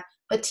like that.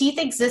 But teeth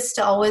exist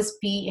to always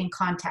be in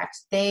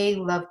contact. They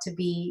love to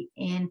be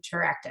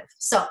interactive.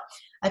 So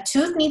a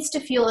tooth needs to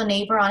feel a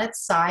neighbor on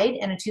its side,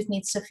 and a tooth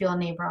needs to feel a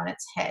neighbor on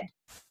its head.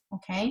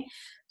 Okay?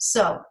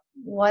 So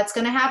what's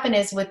going to happen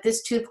is with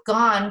this tooth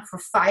gone for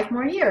 5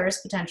 more years,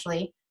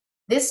 potentially,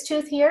 this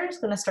tooth here is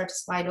going to start to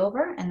slide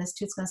over, and this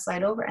tooth's going to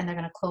slide over, and they're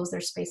going to close their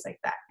space like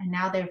that. And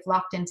now they've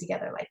locked in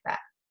together like that.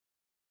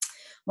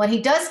 When he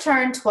does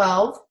turn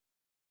 12,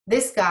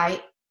 this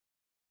guy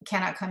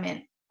cannot come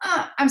in.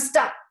 I'm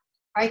stuck.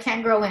 I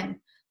can't grow in.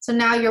 So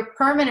now your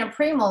permanent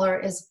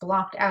premolar is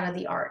blocked out of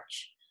the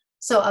arch.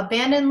 So a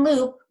band and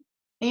loop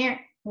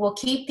will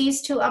keep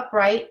these 2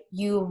 upright.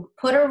 You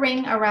put a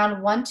ring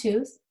around one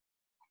tooth,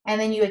 and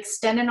then you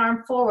extend an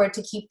arm forward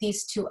to keep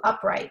these 2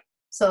 upright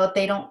so that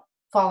they don't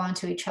fall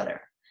onto each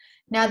other.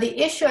 Now the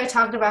issue, I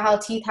talked about how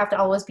teeth have to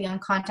always be in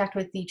contact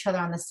with each other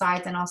on the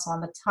sides and also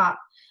on the top.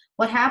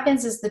 What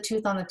happens is the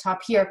tooth on the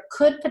top here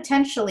could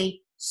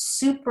potentially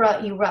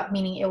supra-erupt,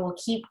 meaning it will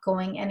keep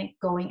going and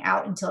going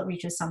out until it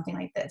reaches something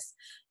like this.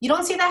 You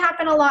don't see that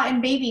happen a lot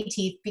in baby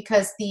teeth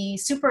because the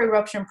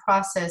supra-eruption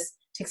process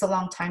takes a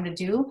long time to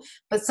do,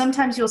 but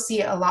sometimes you'll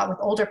see it a lot with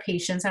older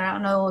patients, and I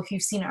don't know if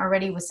you've seen it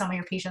already with some of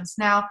your patients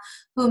now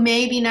who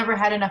maybe never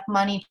had enough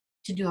money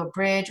to do a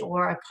bridge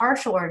or a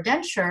partial or a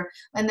denture,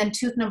 and then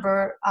tooth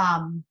number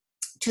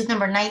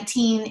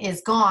 19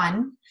 is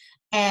gone,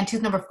 and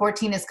tooth number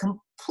 14 is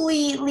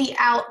completely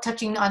out,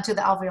 touching onto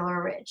the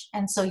alveolar ridge.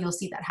 And so you'll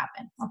see that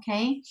happen,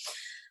 okay?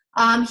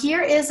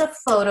 Here is a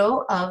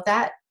photo of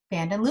that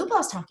band and loop I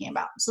was talking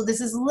about. So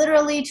this is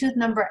literally tooth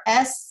number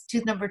S,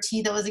 tooth number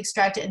T that was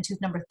extracted, and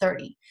tooth number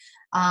 30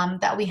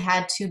 that we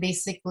had to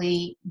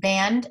basically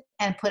band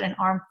and put an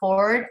arm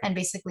forward and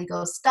basically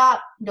go,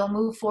 stop, don't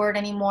move forward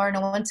anymore,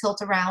 no one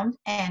tilt around,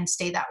 and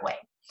stay that way.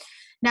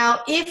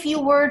 Now, if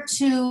you were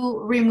to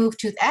remove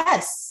tooth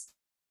S,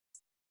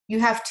 you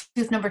have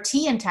tooth number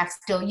T intact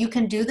still. You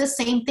can do the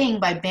same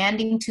thing by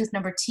banding tooth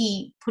number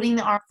T, putting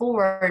the arm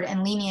forward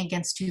and leaning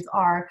against tooth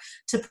R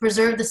to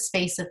preserve the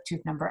space of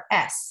tooth number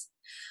S.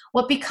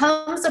 What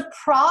becomes a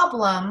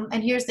problem,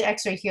 and here's the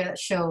x-ray here that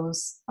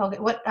shows, okay,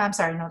 I'm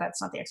sorry, no,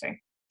 that's not the x-ray.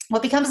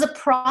 What becomes a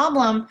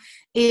problem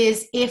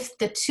is if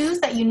the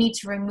tooth that you need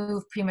to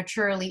remove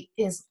prematurely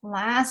is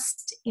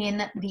last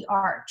in the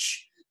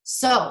arch.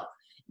 So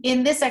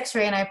in this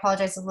x-ray, and I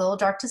apologize, it's a little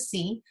dark to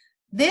see,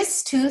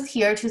 this tooth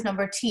here, tooth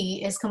number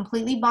T, is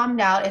completely bombed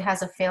out. It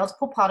has a failed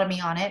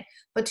pulpotomy on it,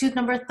 but tooth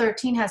number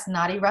 13 has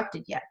not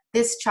erupted yet.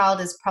 This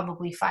child is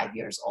probably 5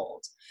 years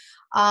old.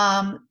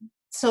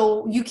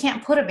 So you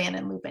can't put a band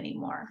and loop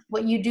anymore.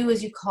 What you do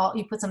is you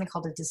put something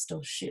called a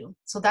distal shoe.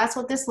 So that's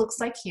what this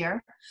looks like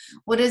here.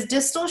 What a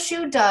distal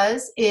shoe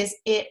does is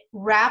it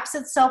wraps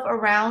itself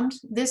around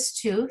this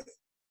tooth,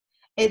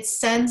 it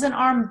sends an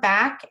arm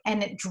back,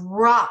 and it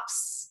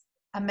drops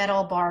a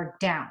metal bar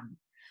down.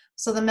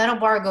 So the metal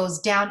bar goes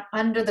down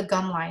under the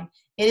gum line.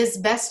 It is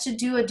best to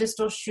do a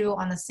distal shoe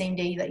on the same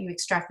day that you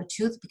extract the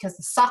tooth because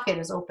the socket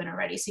is open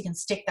already, so you can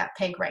stick that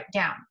peg right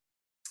down.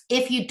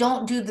 If you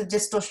don't do the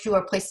distal shoe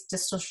or place the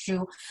distal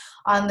shoe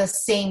on the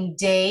same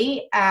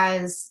day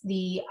as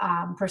the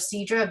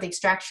procedure of the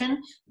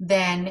extraction,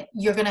 then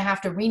you're going to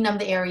have to renumb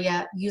the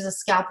area, use a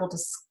scalpel to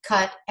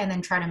cut, and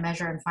then try to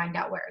measure and find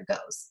out where it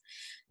goes.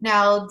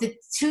 Now, the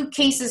two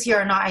cases here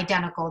are not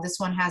identical. This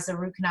one has a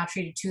root canal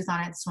treated tooth on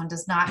it. This one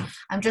does not.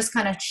 I'm just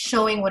kind of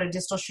showing what a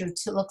distal shoe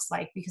looks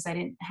like because I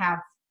didn't have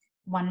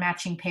one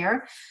matching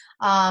pair.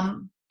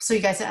 So you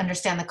guys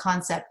understand the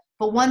concept.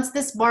 But once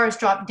this bar is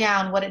dropped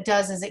down, what it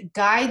does is it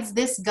guides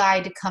this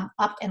guy to come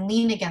up and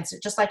lean against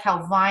it, just like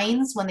how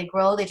vines, when they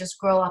grow, they just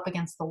grow up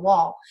against the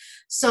wall.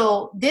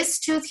 So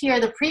this tooth here,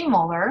 the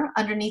premolar,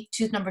 underneath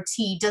tooth number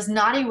T, does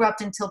not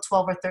erupt until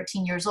 12 or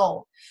 13 years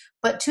old.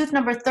 But tooth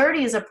number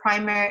 30 is a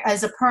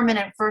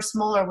permanent first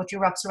molar, which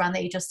erupts around the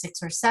age of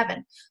 6 or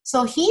 7.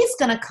 So he's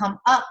going to come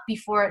up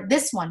before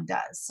this one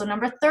does. So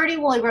number 30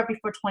 will erupt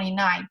before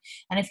 29.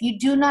 And if you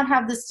do not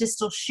have this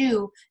distal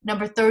shoe,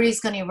 number 30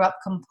 is going to erupt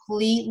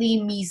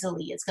completely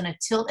measly. It's going to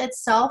tilt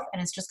itself, and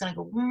it's just going to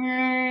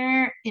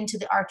go into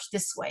the arch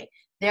this way,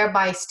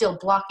 thereby still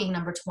blocking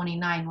number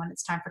 29 when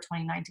it's time for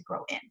 29 to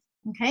grow in.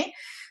 Okay,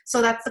 so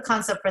that's the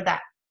concept for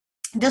that.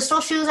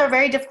 Distal shoes are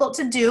very difficult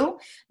to do.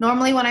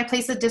 Normally when I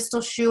place a distal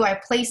shoe, I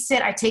place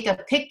it, I take a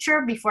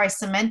picture before I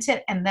cement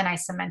it, and then I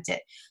cement it.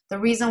 The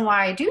reason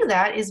why I do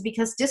that is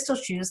because distal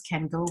shoes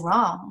can go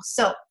wrong.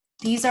 So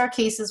these are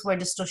cases where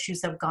distal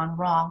shoes have gone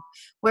wrong,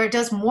 where it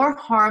does more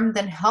harm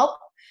than help.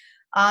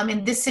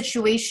 In this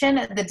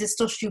situation, the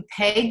distal shoe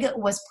peg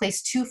was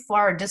placed too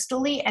far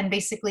distally and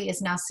basically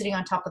is now sitting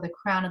on top of the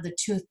crown of the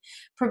tooth,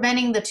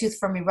 preventing the tooth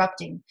from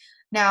erupting.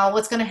 Now,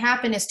 what's going to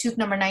happen is tooth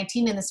number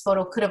 19 in this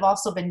photo could have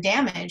also been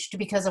damaged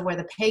because of where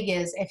the peg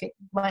is. If it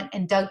went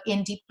and dug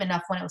in deep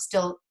enough when it was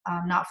still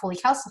not fully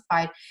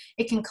calcified,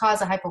 it can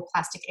cause a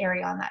hypoplastic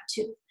area on that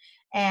tooth.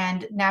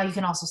 And now you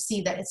can also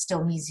see that it's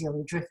still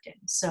mesially drifted.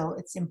 So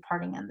it's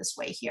imparting in this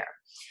way here.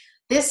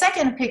 This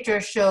second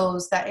picture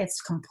shows that it's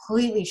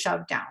completely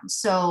shoved down.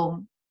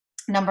 So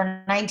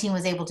number 19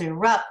 was able to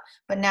erupt,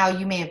 but now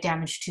you may have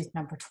damaged tooth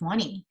number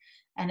 20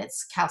 and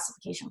its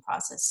calcification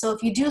process. So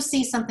if you do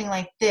see something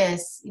like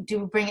this, you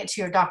do bring it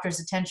to your doctor's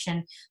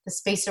attention. The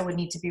spacer would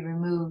need to be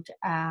removed.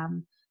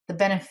 The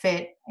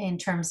benefit in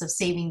terms of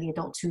saving the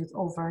adult tooth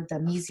over the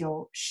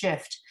mesial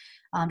shift,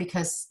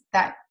 because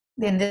that,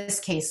 in this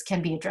case,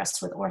 can be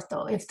addressed with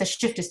ortho. If the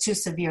shift is too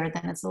severe,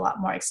 then it's a lot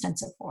more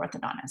extensive for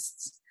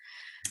orthodontists.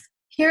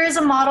 Here is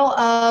a model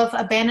of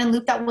a band and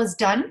loop that was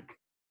done.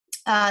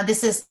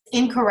 This is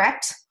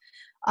incorrect.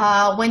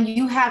 When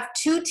you have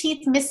two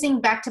teeth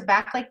missing back to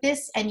back like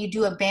this and you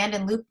do a band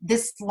and loop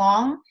this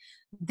long,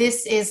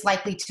 this is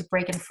likely to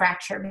break and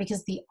fracture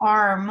because the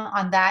arm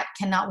on that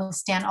cannot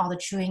withstand all the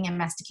chewing and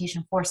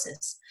mastication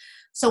forces.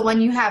 So when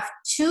you have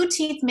two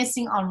teeth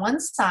missing on one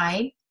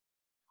side,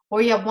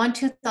 or you have one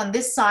tooth on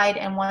this side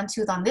and one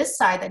tooth on this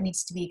side that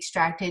needs to be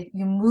extracted,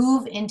 you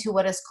move into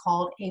what is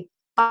called a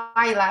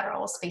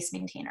bilateral space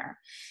maintainer.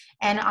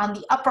 And on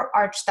the upper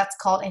arch, that's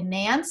called a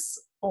nance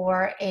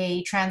or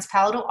a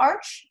transpalatal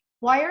arch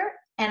wire.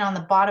 And on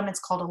the bottom, it's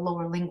called a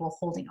lower lingual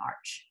holding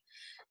arch.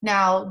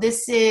 Now,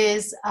 this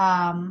is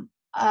a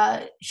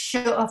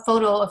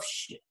photo of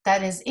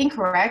that is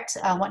incorrect.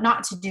 What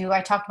not to do,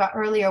 I talked about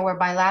earlier where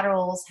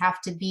bilaterals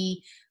have to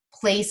be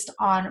placed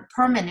on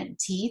permanent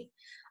teeth.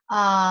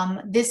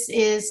 This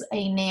is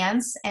a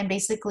nance, and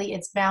basically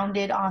it's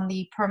bounded on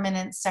the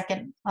permanent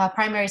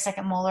primary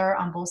second molar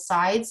on both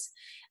sides.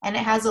 And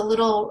it has a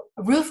little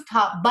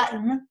rooftop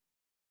button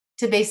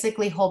to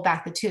basically hold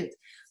back the tooth.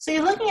 So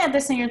you're looking at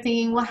this and you're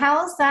thinking, well,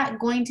 how is that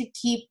going to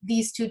keep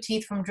these two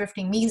teeth from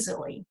drifting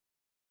mesily?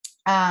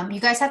 You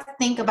guys have to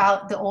think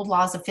about the old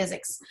laws of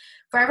physics.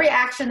 For every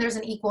action, there's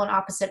an equal and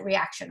opposite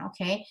reaction,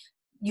 okay?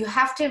 You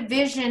have to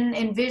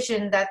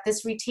envision that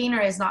this retainer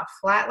is not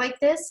flat like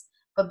this,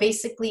 but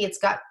basically it's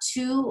got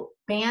two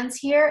bands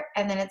here,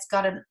 and then it's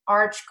got an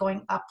arch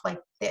going up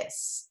like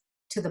this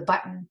to the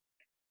button.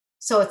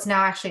 So it's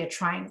now actually a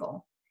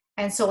triangle.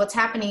 And so what's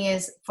happening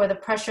is for the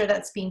pressure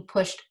that's being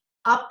pushed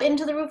up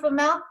into the roof of the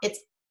mouth, it's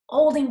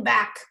holding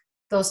back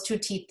those two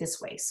teeth this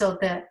way. So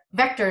the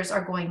vectors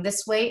are going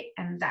this way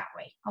and that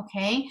way,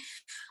 okay?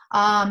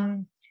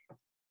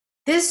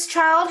 This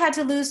child had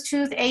to lose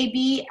tooth A,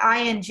 B, I,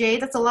 and J.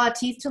 That's a lot of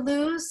teeth to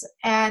lose.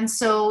 And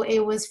so it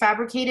was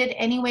fabricated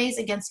anyways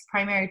against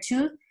primary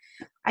tooth.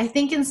 I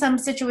think in some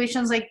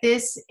situations like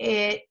this,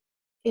 it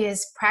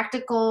is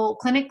practical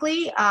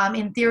clinically.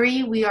 In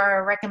theory, we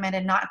are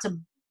recommended not to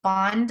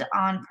bond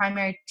on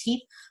primary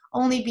teeth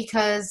only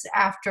because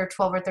after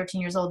 12 or 13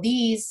 years old,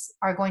 these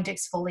are going to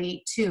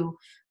exfoliate too,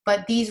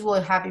 but these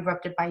will have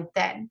erupted by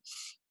then.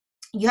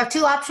 You have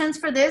two options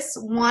for this.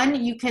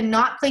 One, you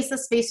cannot place the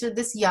spacer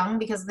this young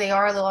because they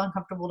are a little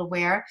uncomfortable to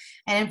wear,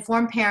 and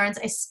inform parents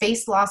a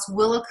space loss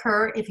will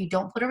occur if you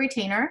don't put a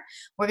retainer.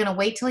 We're going to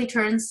wait till he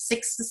turns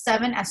 6 to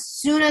 7. As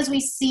soon as we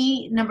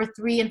see number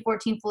 3 and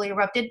 14 fully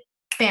erupted,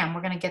 bam,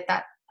 we're going to get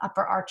that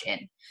upper arch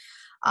in.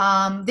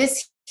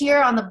 This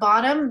here on the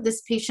bottom,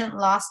 this patient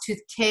lost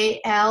tooth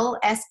K, L,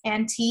 S,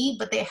 and T,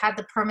 but they had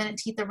the permanent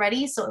teeth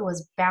already, so it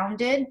was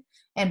bounded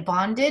and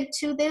bonded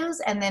to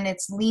those, and then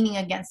it's leaning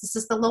against. This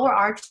is the lower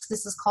arch.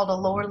 This is called a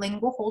lower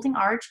lingual holding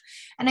arch.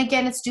 And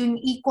again, it's doing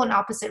equal and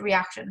opposite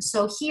reactions.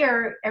 So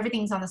here,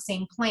 everything's on the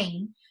same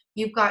plane.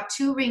 You've got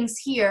 2 rings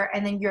here,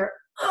 and then you're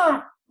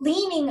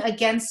leaning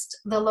against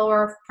the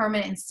lower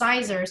permanent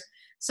incisors.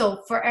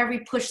 So for every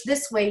push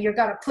this way, you're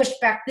gonna push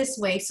back this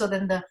way, so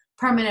then the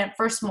permanent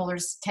first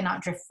molars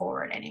cannot drift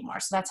forward anymore.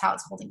 So that's how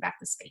it's holding back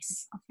the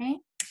space, okay?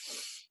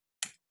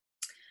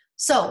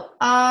 So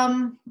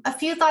a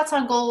few thoughts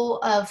on goal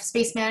of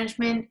space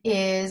management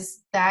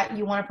is that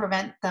you want to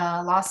prevent the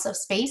loss of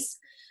space.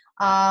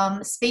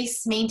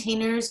 Space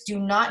maintainers do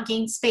not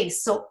gain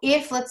space. So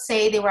if, let's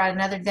say, they were at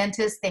another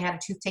dentist, they had a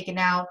tooth taken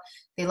out,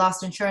 they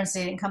lost insurance,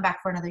 they didn't come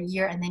back for another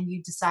year, and then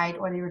you decide,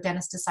 or your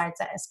dentist decides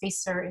that a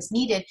spacer is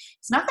needed,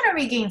 it's not going to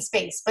regain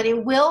space, but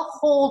it will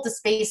hold the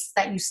space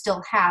that you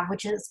still have,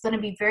 which is going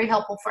to be very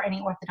helpful for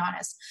any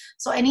orthodontist.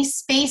 So any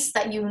space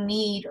that you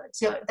need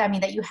to,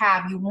 that you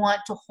have, you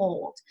want to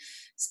hold.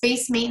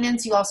 Space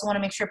maintenance, you also want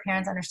to make sure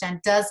parents understand,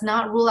 does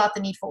not rule out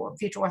the need for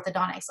future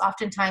orthodontics.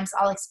 Oftentimes,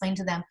 I'll explain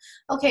to them,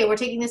 okay, we're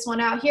taking this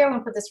one out here, we're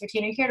going to put this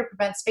retainer here to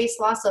prevent space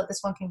loss so that this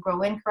one can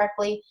grow in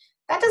correctly.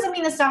 That doesn't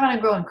mean it's not going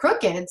to grow in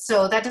crooked,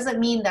 so that doesn't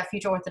mean that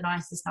future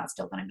orthodontics is not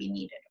still going to be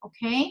needed,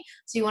 okay?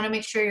 So you want to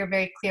make sure you're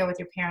very clear with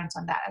your parents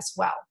on that as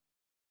well.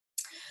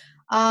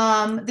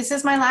 This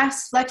is my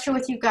last lecture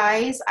with you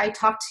guys. I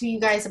talked to you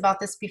guys about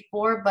this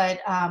before, but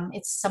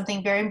it's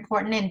something very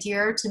important and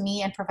dear to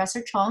me and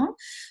Professor Chung.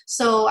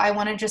 So I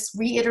want to just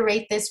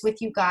reiterate this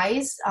with you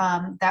guys,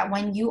 that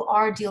when you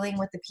are dealing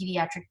with the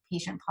pediatric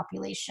patient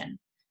population,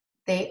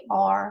 they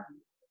are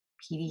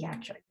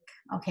pediatric,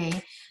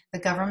 okay? The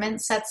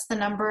government sets the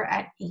number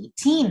at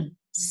 18.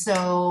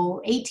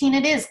 So 18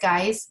 it is,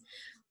 guys.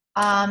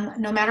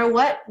 No matter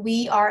what,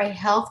 we are a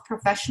health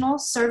professional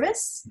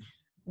service.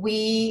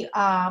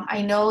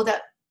 I know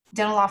that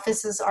dental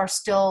offices are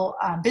still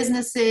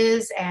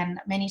businesses, and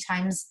many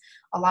times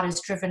a lot is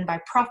driven by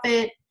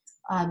profit,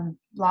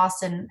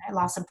 loss and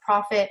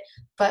profit,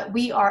 but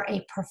we are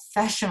a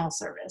professional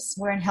service.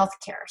 We're in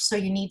healthcare, so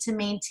you need to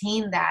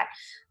maintain that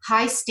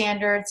high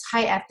standards,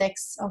 high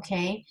ethics,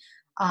 okay,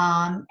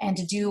 and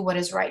to do what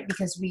is right,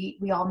 because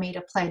we all made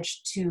a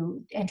pledge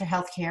to enter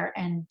healthcare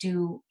and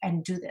do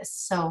this.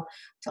 So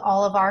to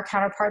all of our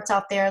counterparts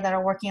out there that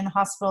are working in the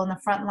hospital in the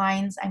front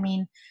lines, I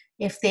mean,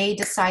 if they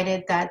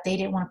decided that they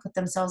didn't want to put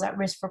themselves at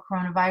risk for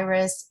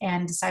coronavirus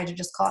and decided to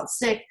just call out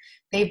sick,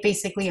 they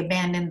basically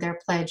abandoned their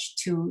pledge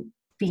to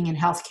being in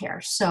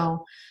healthcare.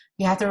 So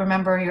you have to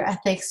remember your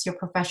ethics, your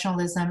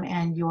professionalism,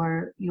 and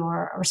your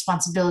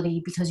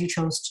responsibility, because you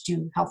chose to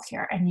do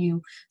healthcare and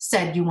you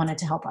said you wanted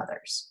to help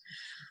others.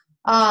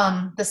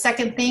 The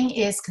second thing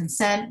is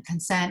consent,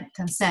 consent,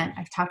 consent.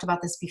 I've talked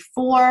about this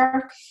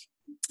before.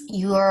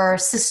 Your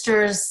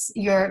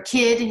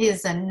kid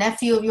is a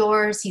nephew of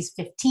yours, he's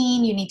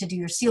 15, you need to do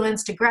your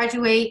sealants to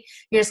graduate.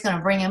 You're just going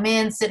to bring him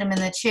in, sit him in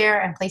the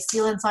chair, and place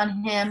sealants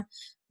on him.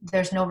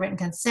 There's no written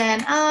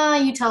consent.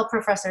 You tell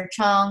Professor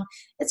Chung,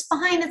 it's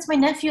fine, it's my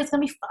nephew, it's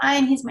going to be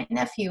fine, he's my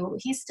nephew.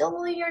 He's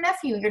still your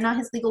nephew, you're not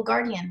his legal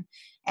guardian.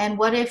 And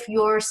what if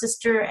your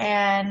sister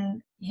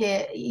and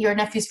your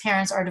nephew's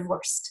parents are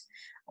divorced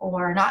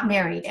or not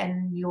married,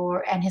 and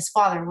his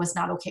father was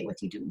not okay with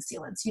you doing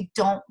sealants? You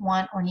don't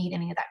want or need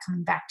any of that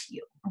coming back to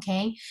you,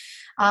 okay?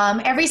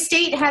 Every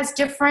state has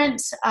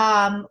different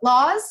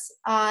laws.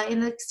 In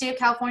the state of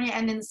California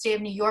and in the state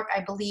of New York,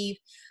 I believe,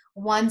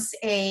 once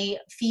a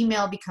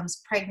female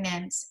becomes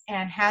pregnant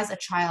and has a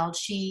child,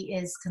 she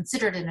is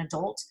considered an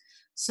adult,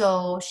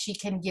 so she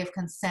can give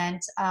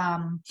consent.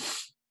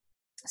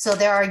 So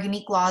there are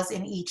unique laws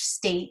in each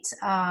state.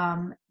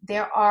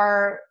 There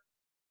are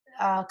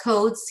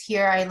codes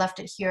here, I left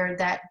it here,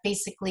 that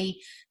basically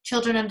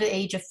children under the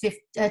age of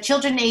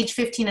children age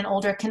 15 and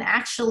older can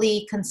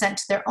actually consent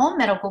to their own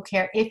medical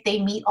care if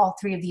they meet all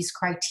 3 of these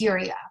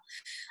criteria.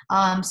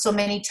 So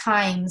many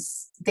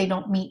times they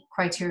don't meet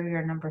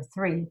criteria number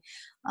 3.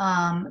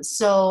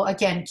 So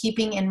again,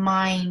 keeping in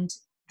mind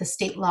the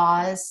state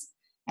laws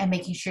and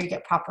making sure you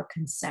get proper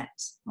consent,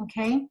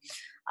 okay?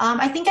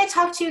 I think I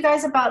talked to you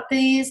guys about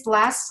these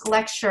last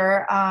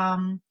lecture.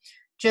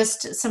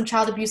 just some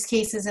child abuse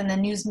cases in the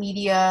news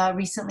media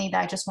recently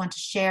that I just want to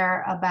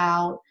share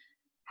about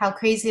how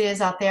crazy it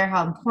is out there,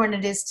 how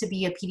important it is to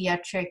be a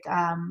pediatric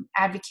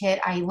advocate.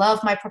 I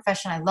love my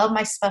profession. I love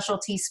my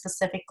specialty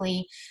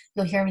specifically.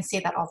 You'll hear me say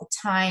that all the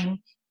time.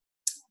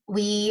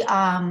 We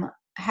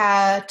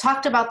have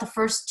talked about the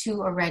first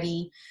two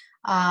already.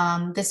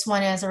 This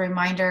one, as a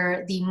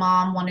reminder, the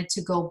mom wanted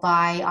to go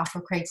buy off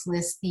of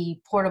Craigslist the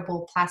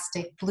portable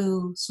plastic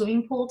blue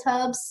swimming pool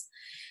tubs.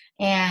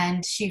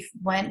 And she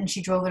went and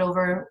she drove it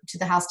over to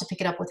the house to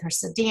pick it up with her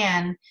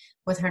sedan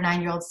with her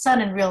 9-year-old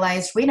son and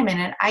realized, wait a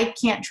minute, I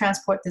can't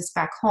transport this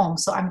back home.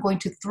 So I'm going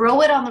to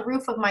throw it on the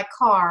roof of my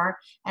car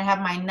and have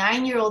my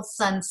 9-year-old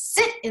son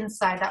sit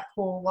inside that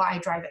pool while I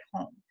drive it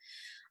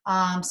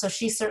home. So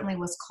she certainly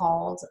was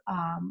called,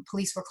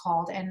 police were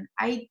called, and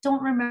I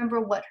don't remember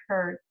what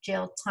her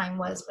jail time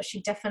was, but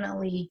she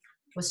definitely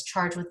was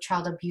charged with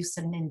child abuse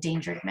and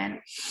endangerment.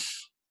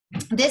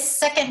 This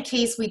second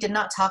case we did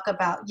not talk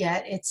about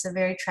yet. It's a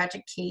very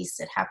tragic case.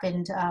 It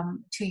happened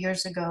 2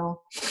 years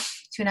ago,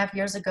 2.5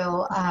 years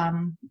ago.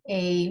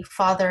 A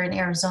father in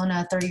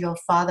Arizona, a 30-year-old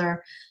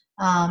father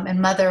and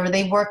mother,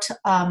 they worked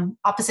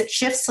opposite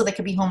shifts so they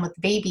could be home with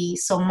the baby.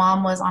 So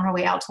mom was on her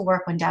way out to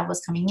work when dad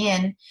was coming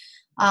in.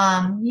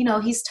 You know,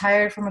 he's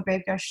tired from a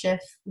graveyard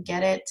shift,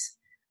 get it.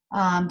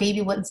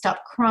 Baby wouldn't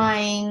stop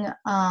crying.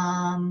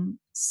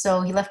 So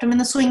he left him in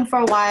the swing for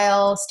a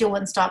while, still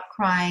wouldn't stop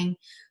crying.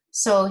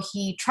 So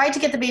he tried to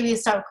get the baby to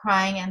stop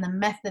crying, and the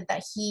method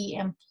that he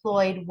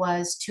employed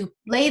was to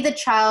lay the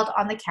child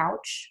on the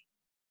couch,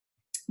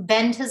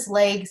 bend his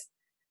legs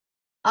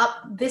up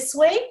this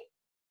way,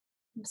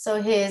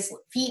 so his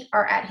feet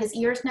are at his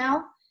ears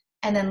now,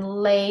 and then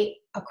lay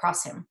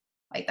across him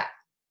like that.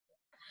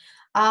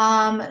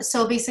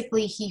 So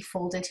basically he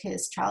folded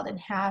his child in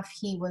half.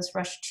 He was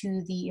rushed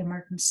to the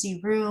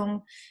emergency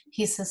room.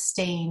 He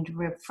sustained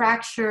rib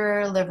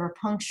fracture, liver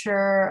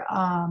puncture.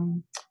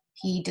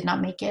 He did not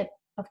make it,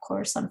 of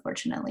course,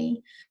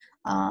 unfortunately.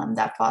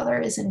 That father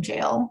is in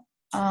jail.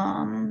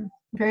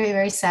 Very,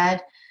 very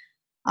sad.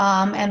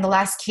 And the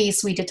last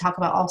case we did talk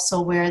about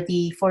also, where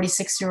the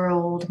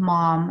 46-year-old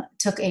mom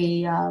took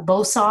a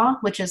bow saw,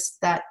 which is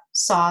that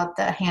saw,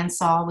 the hand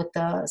saw with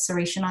the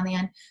serration on the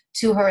end,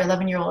 to her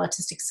 11-year-old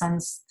autistic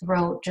son's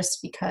throat,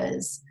 just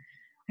because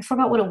I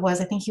forgot what it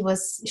was. I think she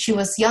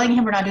was yelling at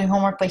him for not doing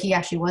homework, but he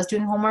actually was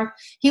doing homework.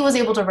 He was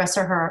able to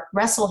wrestle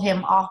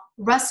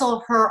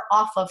her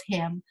off of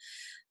him.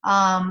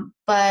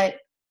 But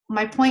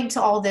my point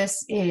to all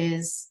this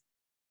is,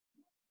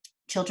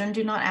 children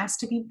do not ask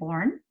to be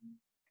born.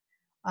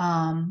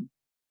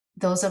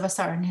 Those of us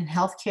that are in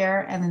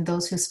healthcare, and then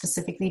those who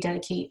specifically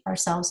dedicate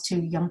ourselves to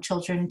young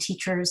children,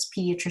 teachers,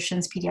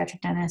 pediatricians,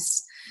 pediatric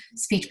dentists,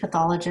 speech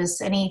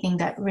pathologists, anything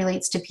that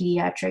relates to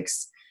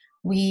pediatrics,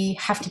 we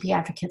have to be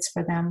advocates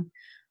for them.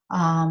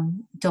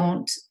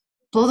 Don't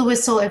blow the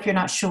whistle if you're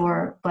not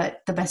sure,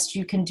 but the best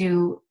you can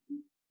do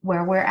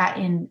where we're at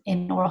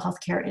in oral health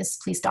care is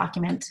please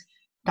document,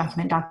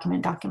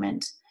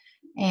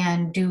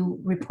 and do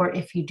report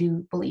if you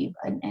do believe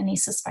in any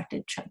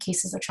suspected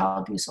cases of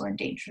child abuse or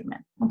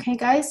endangerment. Okay,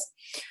 guys?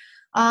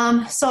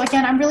 So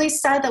again, I'm really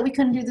sad that we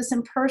couldn't do this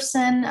in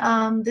person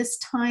this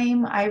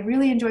time. I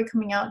really enjoyed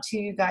coming out to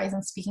you guys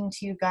and speaking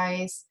to you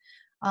guys.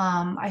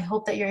 I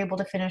hope that you're able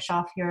to finish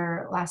off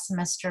your last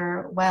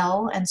semester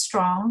well and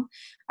strong.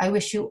 I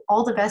wish you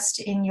all the best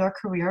in your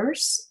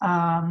careers,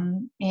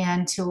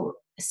 and to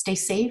stay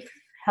safe,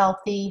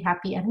 healthy,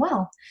 happy, and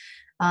well.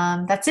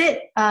 That's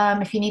it.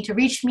 If you need to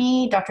reach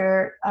me,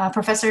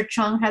 Professor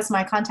Chung has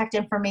my contact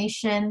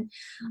information,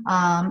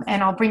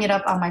 and I'll bring it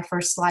up on my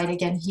first slide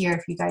again here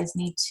if you guys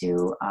need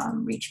to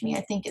reach me.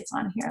 I think it's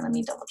on here. Let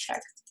me double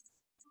check.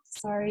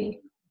 Sorry.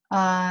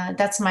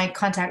 That's my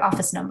contact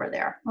office number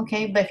there.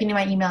 Okay, but if you need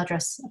my email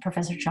address,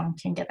 Professor Chung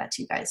can get that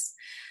to you guys.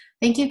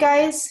 Thank you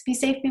guys. Be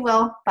safe, be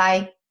well.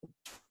 Bye.